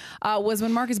air was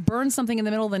when Marcus burned something in the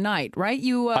middle of the night, right?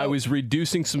 I was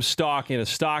reducing some stock in a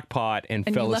stock pot and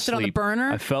fell asleep. And you left it on the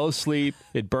burner? I fell asleep.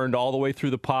 It burned all the way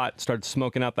through the pot, started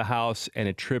smoking out the house, and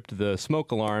it tripped the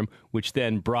smoke alarm, which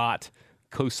then brought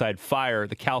Coastside Fire,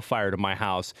 the CAL FIRE, to my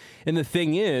house. And the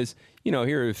thing is,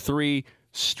 here are 3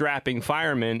 strapping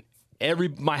firemen.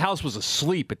 My house was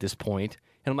asleep at this point.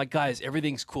 And I'm like, guys,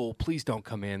 everything's cool. Please don't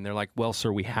come in. They're like, well,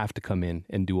 sir, we have to come in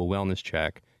and do a wellness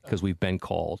check because we've been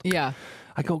called. Yeah.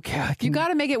 I go, you got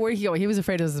to make it where he was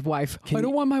afraid of his wife. I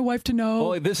don't want my wife to know.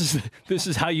 Well, this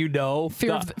is how you know.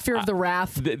 Fear of the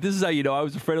wrath. This is how you know I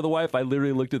was afraid of the wife. I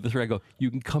literally looked at this and I go,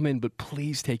 you can come in, but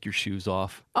please take your shoes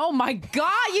off. Oh, my God.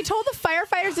 You told the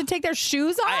firefighters to take their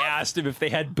shoes off? I asked him if they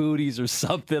had booties or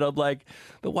something. I'm like,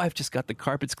 the wife just got the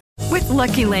carpets. With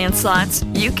Lucky Land Slots,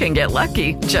 you can get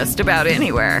lucky just about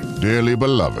anywhere. Dearly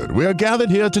beloved, we are gathered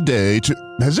here today to...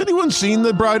 Has anyone seen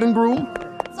the bride and groom?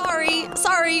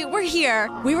 Sorry, we're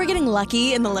here. We were getting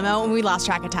lucky in the limo and we lost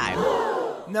track of time.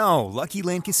 No, Lucky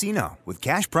Land Casino, with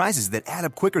cash prizes that add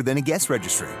up quicker than a guest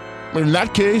registry. In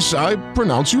that case, I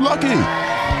pronounce you lucky.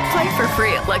 Play for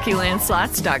free at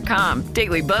LuckyLandSlots.com.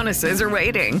 Daily bonuses are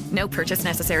waiting. No purchase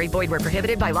necessary. Void where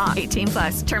prohibited by law.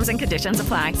 18+. Terms and conditions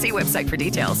apply. See website for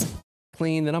details.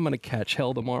 Clean, then I'm going to catch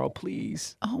hell tomorrow,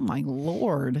 please. Oh, my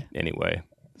Lord. Anyway.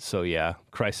 So yeah,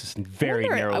 crisis very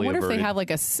narrowly I wonder averted. if they have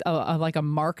like a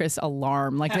Marcus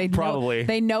alarm. Like they probably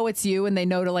they know it's you and they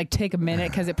know to like take a minute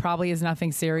because it probably is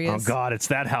nothing serious. Oh God, it's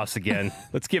that house again.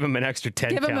 Let's give him an extra 10.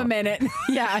 Give him a minute.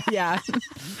 Yeah.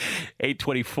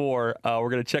 8:24. We're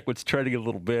gonna check what's trending a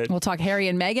little bit. We'll talk Harry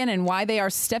and Meghan and why they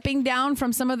are stepping down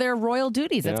from some of their royal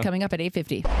duties. That's coming up at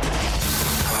 8:50.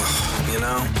 You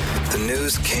know, the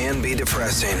news can be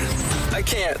depressing. I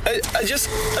can't. I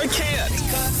can't.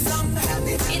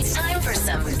 It's time for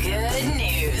some good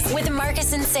news with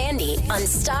Marcus and Sandy on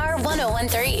Star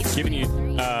 101.3. Giving you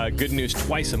good news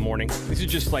twice a morning. These are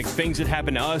just like things that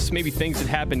happen to us, maybe things that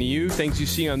happen to you, things you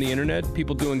see on the internet,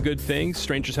 people doing good things,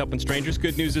 strangers helping strangers.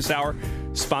 Good news this hour,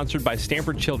 sponsored by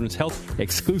Stanford Children's Health,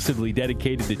 exclusively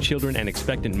dedicated to children and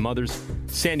expectant mothers.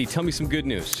 Sandy, tell me some good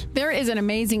news. There is an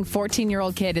amazing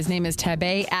 14-year-old kid. His name is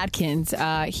Tabay Adkins.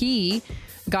 He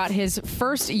got his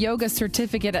first yoga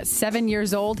certificate at 7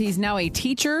 years old. He's now a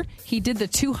teacher. He did the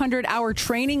 200-hour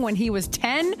training when he was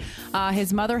 10.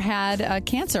 His mother had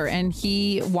cancer, and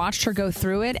he watched her go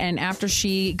through it. And after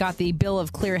she got the bill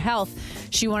of clear health,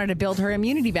 she wanted to build her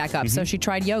immunity back up. So she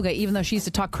tried yoga, even though she used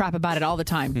to talk crap about it all the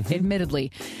time,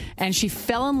 admittedly. And she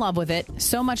fell in love with it,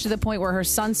 so much to the point where her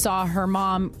son saw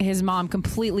his mom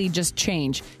completely just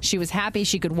change. She was happy.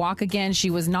 She could walk again. She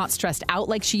was not stressed out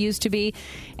like she used to be.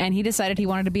 And he decided he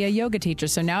wanted to be a yoga teacher.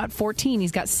 So now at 14,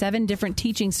 he's got 7 different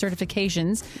teaching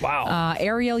certifications. Wow.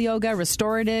 Aerial yoga,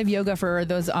 restorative yoga for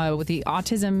those with the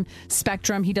autism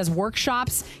spectrum. He does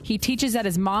workshops. He teaches at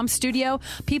his mom's studio.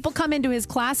 People come into his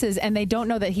classes and they don't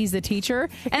know that he's the teacher.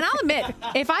 And I'll admit,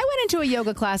 if I went into a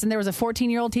yoga class and there was a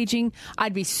 14-year-old teaching,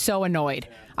 I'd be so annoyed.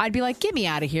 I'd be like, get me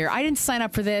out of here. I didn't sign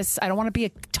up for this. I don't want to be a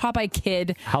top-eye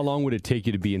kid. How long would it take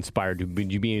you to be inspired?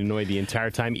 Would you be annoyed the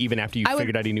entire time, even after you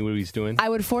figured out he knew what he was doing? I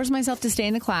would force myself to stay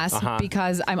in the class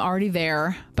because I'm already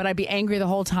there, but I'd be angry the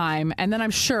whole time. And then I'm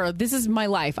sure, this is my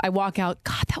life. I walk out,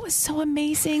 God, that was so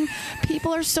amazing.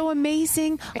 People are so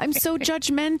amazing. I'm so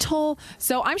judgmental.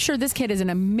 So I'm sure this kid is an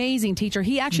amazing teacher.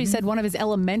 He actually said one of his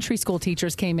elementary school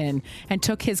teachers came in and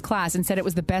took his class and said it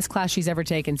was the best class she's ever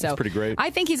taken. So that's pretty great. I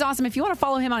think he's awesome. If you want to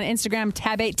follow him on Instagram,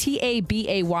 Tabay,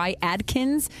 T-A-B-A-Y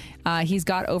Adkins. He's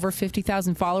got over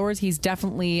 50,000 followers. He's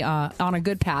definitely on a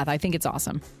good path. I think it's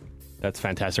awesome. That's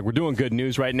fantastic. We're doing good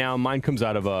news right now. Mine comes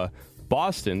out of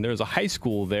Boston. There's a high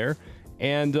school there,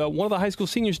 and one of the high school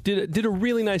seniors did a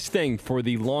really nice thing for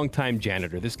the longtime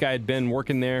janitor. This guy had been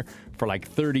working there for like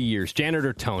 30 years.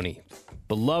 Janitor Tony,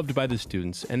 beloved by the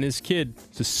students. And this kid,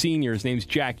 it's a senior, his name's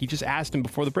Jack. He just asked him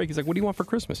before the break, he's like, what do you want for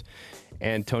Christmas?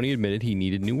 And Tony admitted he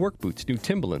needed new work boots, new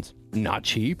Timberlands. Not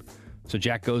cheap. So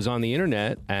Jack goes on the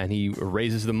internet and he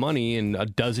raises the money, and a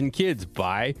dozen kids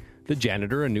buy the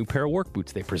janitor a new pair of work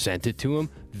boots. They present it to him.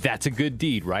 That's a good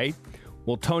deed, right?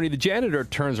 Well, Tony, the janitor,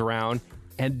 turns around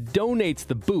and donates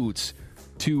the boots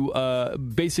to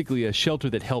basically a shelter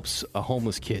that helps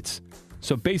homeless kids.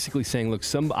 So basically saying, look,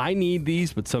 I need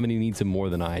these, but somebody needs them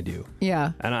more than I do.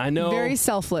 Yeah. And I know... Very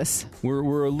selfless.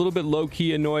 We're a little bit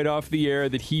low-key annoyed off the air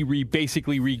that he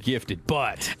basically re-gifted,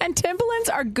 but... And Timberlands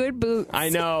are good boots. I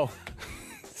know.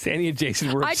 Sandy and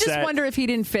Jason were upset. I just wonder if he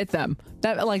didn't fit them.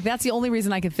 That's the only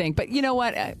reason I could think. But you know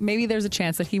what? Maybe there's a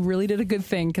chance that he really did a good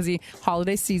thing because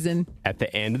holiday season. At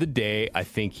the end of the day, I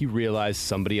think he realized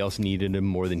somebody else needed him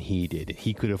more than he did.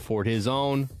 He could afford his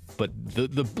own, but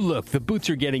the boots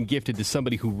are getting gifted to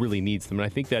somebody who really needs them. And I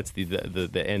think that's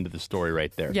the end of the story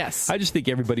right there. Yes. I just think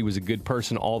everybody was a good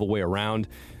person all the way around.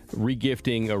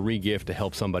 Regifting a regift to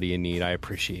help somebody in need. I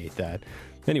appreciate that.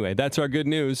 Anyway, that's our good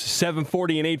news.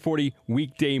 7:40 and 8:40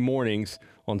 weekday mornings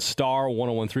on Star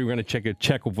 101.3. We're going to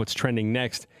check of what's trending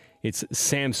next. It's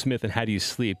Sam Smith and How Do You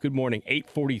Sleep? Good morning,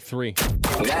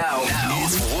 8:43. Now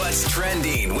is What's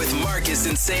Trending with Marcus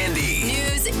and Sandy.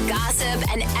 News,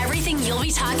 gossip, and everything you'll be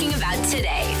talking about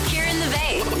today. Here in the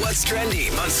Bay. What's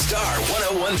trending on Star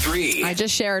 1013? I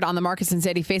just shared on the Marcus and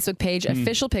Sadie Facebook page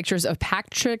official pictures of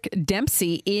Patrick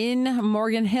Dempsey in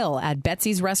Morgan Hill at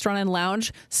Betsy's Restaurant and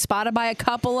Lounge, spotted by a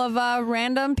couple of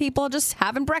random people just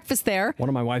having breakfast there. One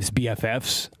of my wife's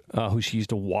BFFs, who she used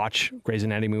to watch Grey's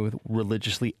Anatomy with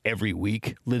religiously every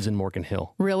week, lives in Morgan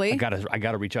Hill. Really? I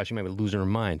gotta reach out. She might be losing her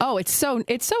mind. Oh, it's so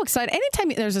exciting. Anytime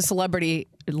there's a celebrity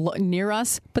near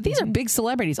us, but these are big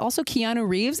celebrities. Also, Keanu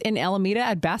Reeves in Alameda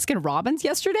at Baskin Robbins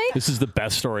yesterday. This is the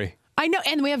best story. I know,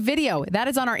 and we have video. That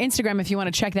is on our Instagram if you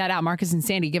want to check that out. Marcus and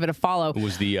Sandy, give it a follow. It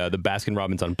was the Baskin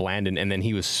Robbins on Blandon, and then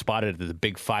he was spotted at the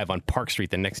Big Five on Park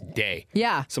Street the next day.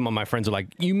 Yeah. Some of my friends are like,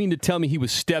 "You mean to tell me he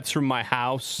was steps from my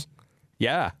house?"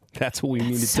 Yeah, that's what we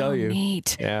mean to tell you.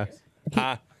 Neat. Yeah.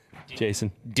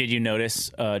 Jason, did you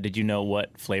notice? Did you know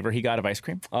what flavor he got of ice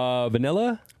cream?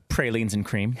 Vanilla, pralines, and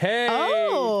cream. Hey.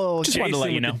 Oh, just wanted to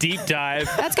let you know. The deep dive.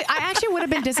 That's good. I actually would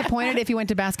have been disappointed if you went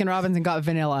to Baskin Robbins and got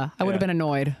vanilla. I would have been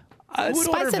annoyed. Who would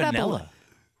order vanilla?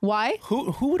 Why?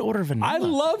 Who would order vanilla? I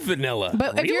love vanilla.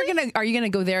 But if you're are you gonna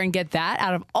go there and get that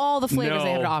out of all the flavors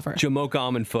they have to offer? Jamocha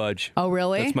almond fudge. Oh,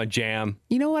 really? That's my jam.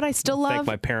 You know what I still love? Thank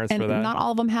my parents and for that. Not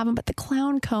all of them have them, but the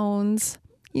clown cones.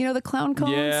 You know the clown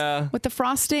cones? Yeah. With the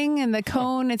frosting and the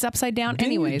cone, it's upside down.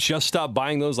 Didn't you Anyways. just stopped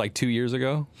buying those like 2 years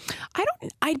ago?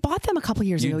 I bought them a couple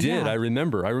years ago. You did. Yeah. I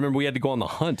remember. We had to go on the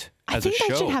hunt I as a think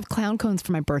show. I should have clown cones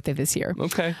for my birthday this year.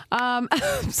 Okay.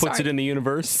 Puts sorry. it in the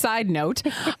universe. Side note,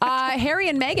 Harry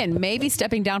and Meghan may be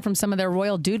stepping down from some of their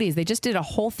royal duties. They just did a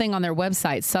whole thing on their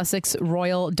website,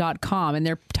 sussexroyal.com, and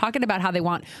they're talking about how they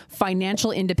want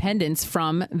financial independence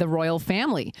from the royal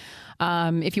family.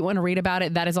 If you want to read about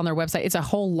it, that is on their website. It's a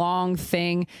whole long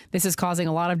thing. This is causing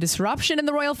a lot of disruption in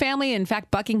the royal family. In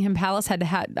fact, Buckingham Palace had to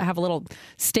have a little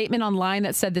statement online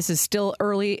that said this is still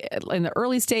in the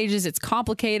early stages. It's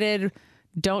complicated.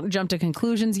 Don't jump to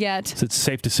conclusions yet. So it's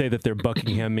safe to say that they're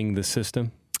Buckinghaming the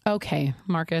system? Okay,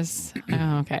 Marcus.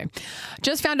 Okay.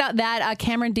 Just found out that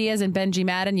Cameron Diaz and Benji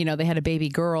Madden, they had a baby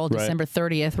girl, December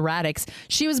 30th, Radix.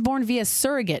 She was born via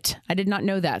surrogate. I did not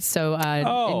know that. So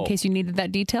in case you needed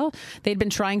that detail, they'd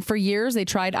been trying for years. They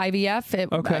tried IVF,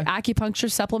 acupuncture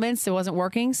supplements. It wasn't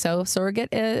working. So surrogate,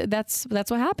 that's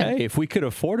what happened. Hey, if we could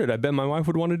afford it, I bet my wife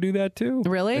would want to do that too.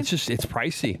 Really? It's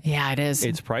pricey. Yeah, it is.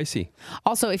 It's pricey.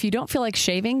 Also, if you don't feel like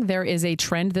shaving, there is a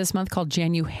trend this month called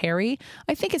January.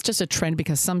 I think it's just a trend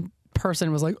because some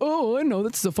person was like, "Oh, I know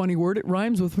that's a funny word. It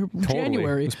rhymes with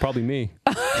January." It's probably me.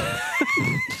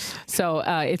 So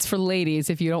it's for ladies.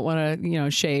 If you don't want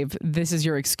to, shave, this is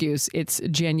your excuse. It's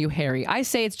January. I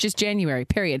say it's just January.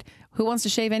 Period. Who wants to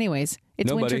shave anyways? It's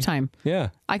Nobody. wintertime.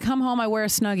 Yeah. I come home. I wear a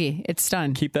Snuggie. It's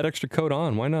done. Keep that extra coat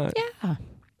on. Why not? Yeah.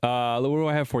 What do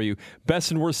I have for you? Best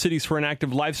and worst cities for an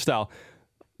active lifestyle.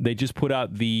 They just put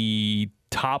out the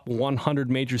top 100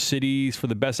 major cities for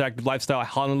the best active lifestyle.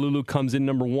 Honolulu comes in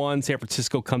number 1. San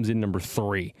Francisco comes in number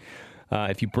 3.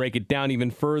 If you break it down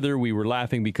even further, we were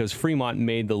laughing because Fremont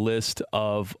made the list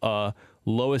of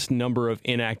lowest number of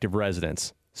inactive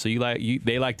residents. So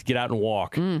they like to get out and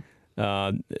walk.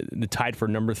 The tied for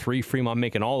number 3, Fremont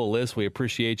making all the lists. We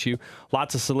appreciate you.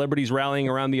 Lots of celebrities rallying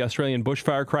around the Australian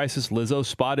bushfire crisis. Lizzo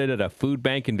spotted at a food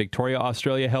bank in Victoria,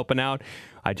 Australia, helping out.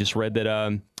 I just read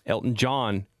that Elton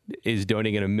John is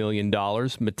donating $1 million.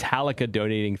 Metallica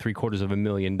donating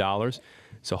 $750,000.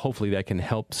 So hopefully that can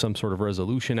help some sort of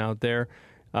resolution out there.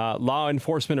 Law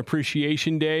Enforcement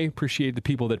Appreciation Day. Appreciate the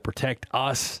people that protect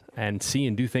us and see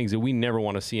and do things that we never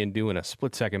want to see and do in a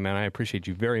split second, man. I appreciate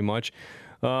you very much.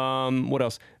 What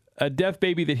else? A deaf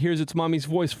baby that hears its mommy's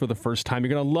voice for the first time.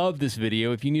 You're going to love this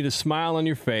video. If you need a smile on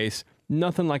your face,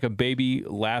 nothing like a baby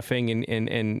laughing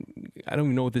and I don't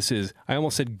even know what this is. I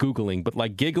almost said Googling, but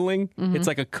like giggling. Mm-hmm. It's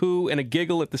like a coo and a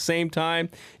giggle at the same time.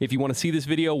 If you want to see this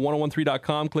video,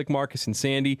 1013.com, click Marcus and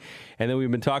Sandy. And then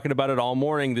we've been talking about it all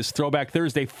morning, this Throwback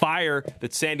Thursday fire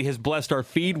that Sandy has blessed our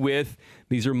feed with.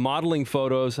 These are modeling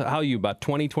photos. How are you, about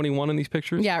 20, 21 in these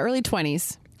pictures? Yeah, early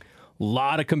 20s. A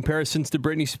lot of comparisons to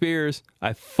Britney Spears.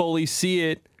 I fully see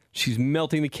it. She's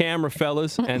melting the camera,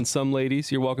 fellas, and some ladies.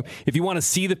 You're welcome. If you want to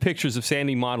see the pictures of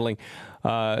Sandy modeling,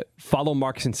 follow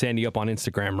Marcus and Sandy up on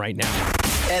Instagram right now.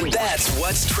 And that's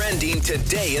what's trending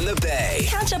today in the Bay.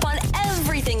 Catch up on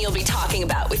everything you'll be talking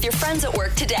about with your friends at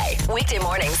work today. Weekday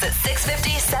mornings at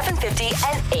 6:50, 7:50,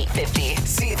 and 8:50.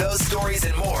 See those stories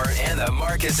and more in the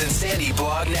Marcus and Sandy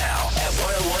blog now at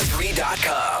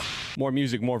 1013.com. More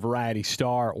music, more variety.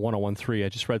 Star 1013. I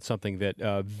just read something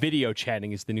that video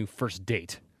chatting is the new first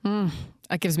date.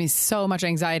 That gives me so much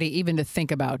anxiety even to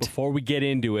think about. Before we get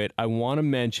into it, I want to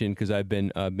mention, because I've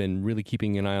been really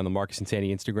keeping an eye on the Marcus and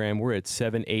Sandy Instagram, we're at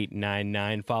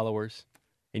 7899 followers.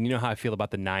 And you know how I feel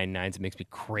about the 9-9s. It makes me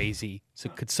crazy. So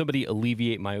could somebody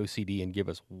alleviate my OCD and give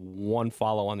us one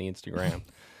follow on the Instagram?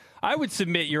 I would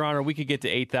submit, Your Honor, we could get to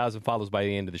 8,000 follows by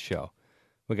the end of the show.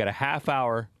 We got a half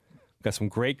hour. We've got some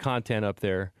great content up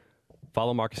there.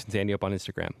 Follow Marcus and Sandy up on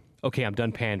Instagram. Okay, I'm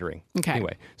done pandering. Okay.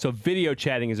 Anyway, so video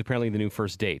chatting is apparently the new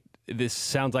first date. This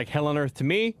sounds like hell on earth to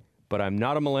me, but I'm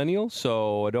not a millennial,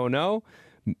 so I don't know.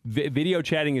 Video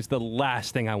chatting is the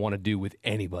last thing I want to do with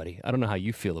anybody. I don't know how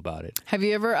you feel about it. Have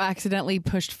you ever accidentally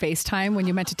pushed FaceTime when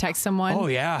you meant to text someone? Oh,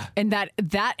 yeah. And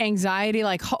that anxiety,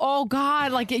 like, oh,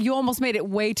 God, like you almost made it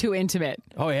way too intimate.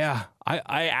 Oh, yeah.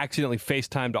 I accidentally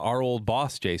FaceTimed our old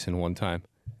boss, Jason, one time.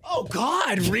 Oh,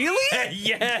 God, really?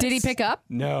 Yes. Did he pick up?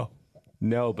 No,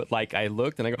 but like I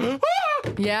looked and I go,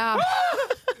 ah! Yeah.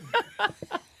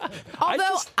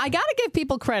 Although I gotta give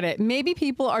people credit. Maybe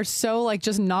people are so like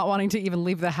just not wanting to even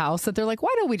leave the house that they're like,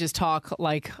 why don't we just talk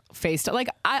like FaceTime? Like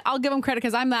I'll give them credit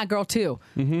because I'm that girl too.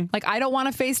 Mm-hmm. Like I don't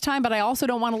want to FaceTime, but I also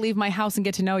don't want to leave my house and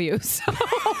get to know you.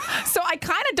 So I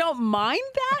kind of don't mind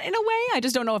that in a way. I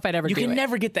just don't know if I'd ever do it. You can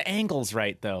never get the angles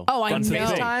right though. Oh, I know.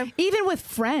 FaceTime. Even with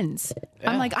friends,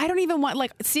 I'm like, I don't even want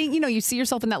like seeing. You see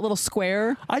yourself in that little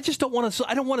square. I just don't want to.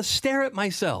 I don't want to stare at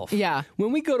myself. Yeah.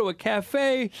 When we go to a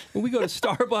cafe, when we go to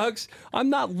Starbucks, I'm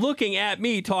not looking at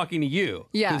me talking to you.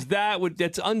 Yeah. Because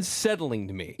that's unsettling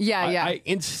to me. Yeah, yeah. I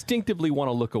instinctively want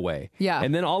to look away. Yeah.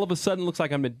 And then all of a sudden, it looks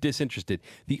like I'm disinterested.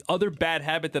 The other bad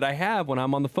habit that I have when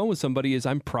I'm on the phone with somebody is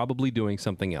I'm probably doing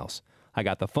something else. I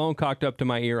got the phone cocked up to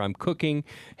my ear. I'm cooking.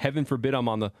 Heaven forbid I'm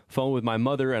on the phone with my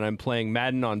mother and I'm playing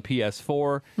Madden on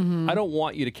PS4. Mm-hmm. I don't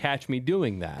want you to catch me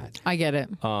doing that. I get it.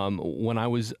 When I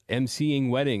was emceeing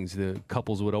weddings, the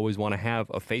couples would always want to have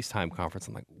a FaceTime conference.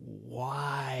 I'm like,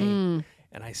 why?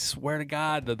 And I swear to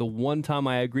God, the one time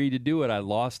I agreed to do it, I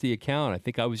lost the account. I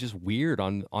think I was just weird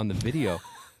on the video.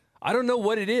 I don't know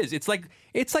what it is. It's like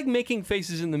making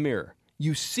faces in the mirror.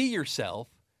 You see yourself.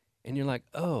 And you're like,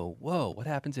 oh, whoa, what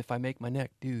happens if I make my neck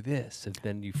do this? And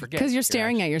then you forget. Because you're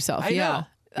staring at yourself.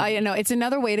 I know. It's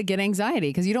another way to get anxiety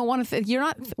because you don't want to. You're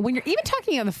not when you're even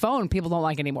talking on the phone. People don't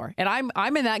like anymore, and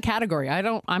I'm in that category.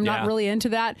 I'm not really into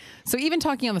that. So even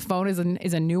talking on the phone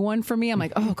is a new one for me. I'm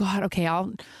like, oh God, okay,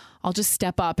 I'll just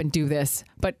step up and do this.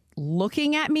 But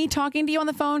looking at me talking to you on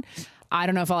the phone, I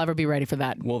don't know if I'll ever be ready for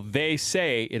that. Well, they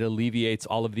say it alleviates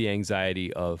all of the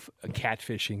anxiety of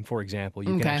catfishing, for example.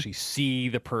 You can actually see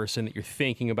the person that you're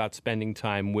thinking about spending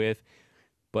time with.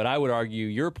 But I would argue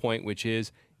your point, which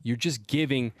is you're just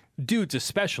giving dudes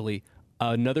especially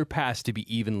another pass to be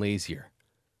even lazier.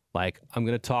 Like, I'm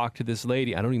going to talk to this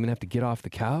lady. I don't even have to get off the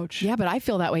couch. Yeah, but I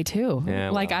feel that way too.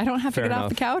 Yeah, like, I don't have to get off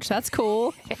the couch. That's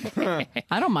cool.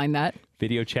 I don't mind that.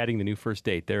 Video chatting, the new first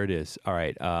date. There it is. All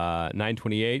right,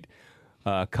 9:28.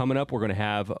 Coming up, we're going to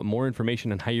have more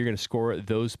information on how you're going to score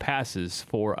those passes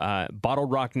for Bottle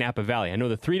Rock Napa Valley. I know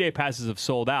the 3-day passes have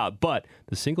sold out, but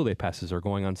the single-day passes are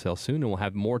going on sale soon, and we'll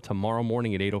have more tomorrow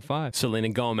morning at 8:05. Selena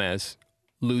Gomez,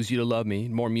 Lose You to Love Me.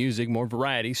 More music, more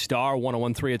variety. Star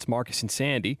 101.3, it's Marcus and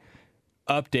Sandy.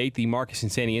 Update, the Marcus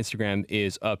and Sandy Instagram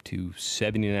is up to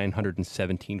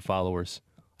 7,917 followers.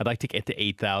 I'd like to get to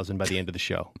 8,000 by the end of the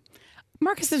show.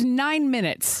 Marcus, there's 9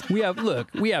 minutes. You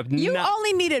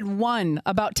only needed one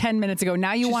about 10 minutes ago.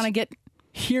 Now you want to get...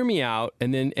 Hear me out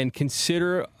and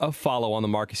consider a follow on the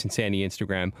Marcus and Sandy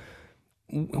Instagram.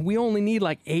 We only need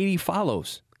like 80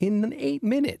 follows in 8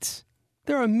 minutes.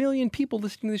 There are 1 million people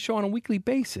listening to the show on a weekly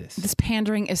basis. This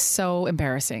pandering is so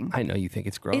embarrassing. I know you think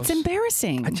it's gross. It's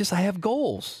embarrassing. I have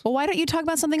goals. Well, why don't you talk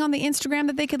about something on the Instagram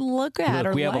that they could look at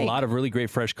or we have like? a lot of really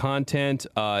great fresh content.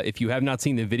 If you have not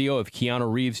seen the video of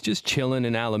Keanu Reeves just chilling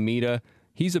in Alameda,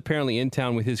 he's apparently in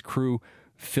town with his crew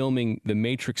filming The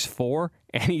Matrix 4,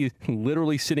 and he's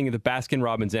literally sitting at the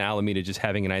Baskin-Robbins in Alameda just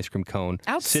having an ice cream cone.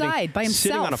 Outside by himself.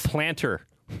 Sitting on a planter.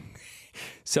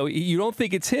 So you don't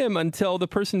think it's him until the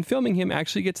person filming him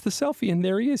actually gets the selfie, and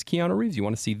there he is, Keanu Reeves. You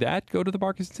want to see that? Go to the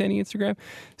Marcus and Sandy Instagram.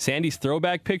 Sandy's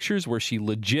throwback pictures where she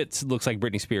legit looks like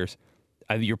Britney Spears.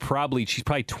 She's probably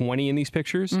 20 in these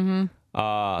pictures.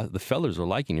 Mm-hmm. The fellas are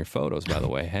liking your photos, by the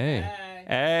way.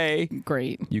 Hey.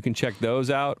 Great. You can check those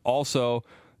out. Also,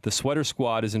 the Sweater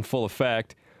Squad is in full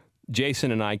effect.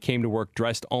 Jason and I came to work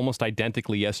dressed almost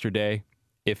identically yesterday,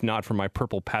 if not for my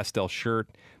purple pastel shirt,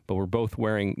 but we're both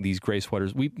wearing these gray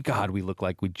sweaters. We look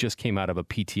like we just came out of a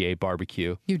PTA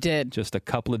barbecue. You did. Just a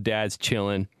couple of dads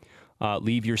chilling.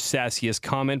 Leave your sassiest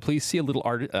comment. Please see a little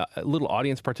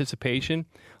audience participation.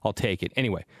 I'll take it.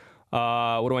 Anyway,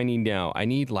 what do I need now? I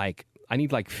need like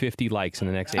 50 likes in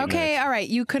the next 8 minutes. Okay, all right.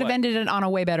 You could have ended it on a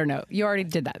way better note. You already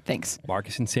did that. Thanks.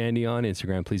 Marcus and Sandy on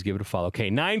Instagram. Please give it a follow. Okay,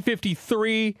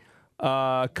 9:53.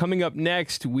 Coming up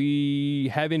next,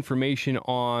 we have information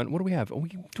on, what do we have?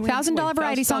 $1,000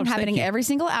 variety song happening every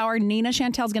single hour. Nina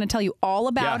Chantel's going to tell you all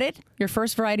about it. Your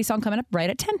first variety song coming up right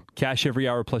at 10. Cash every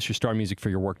hour plus your star music for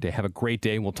your workday. Have a great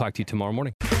day. We'll talk to you tomorrow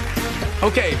morning.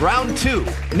 Okay, round 2.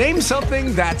 Name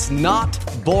something that's not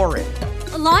boring.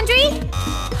 A laundry?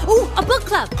 Ooh, a book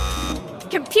club.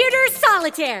 Computer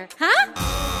solitaire, huh?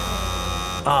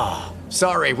 Ah,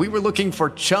 sorry, we were looking for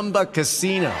Chumba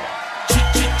Casino.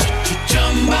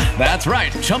 That's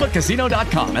right,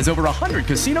 ChumbaCasino.com has over 100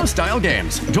 casino-style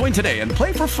games. Join today and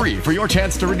play for free for your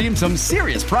chance to redeem some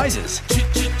serious prizes.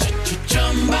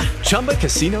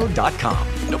 ChumbaCasino.com.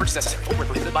 No purchase necessary. Void where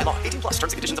prohibited by law. 18+. Terms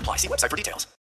and conditions apply. See website for details.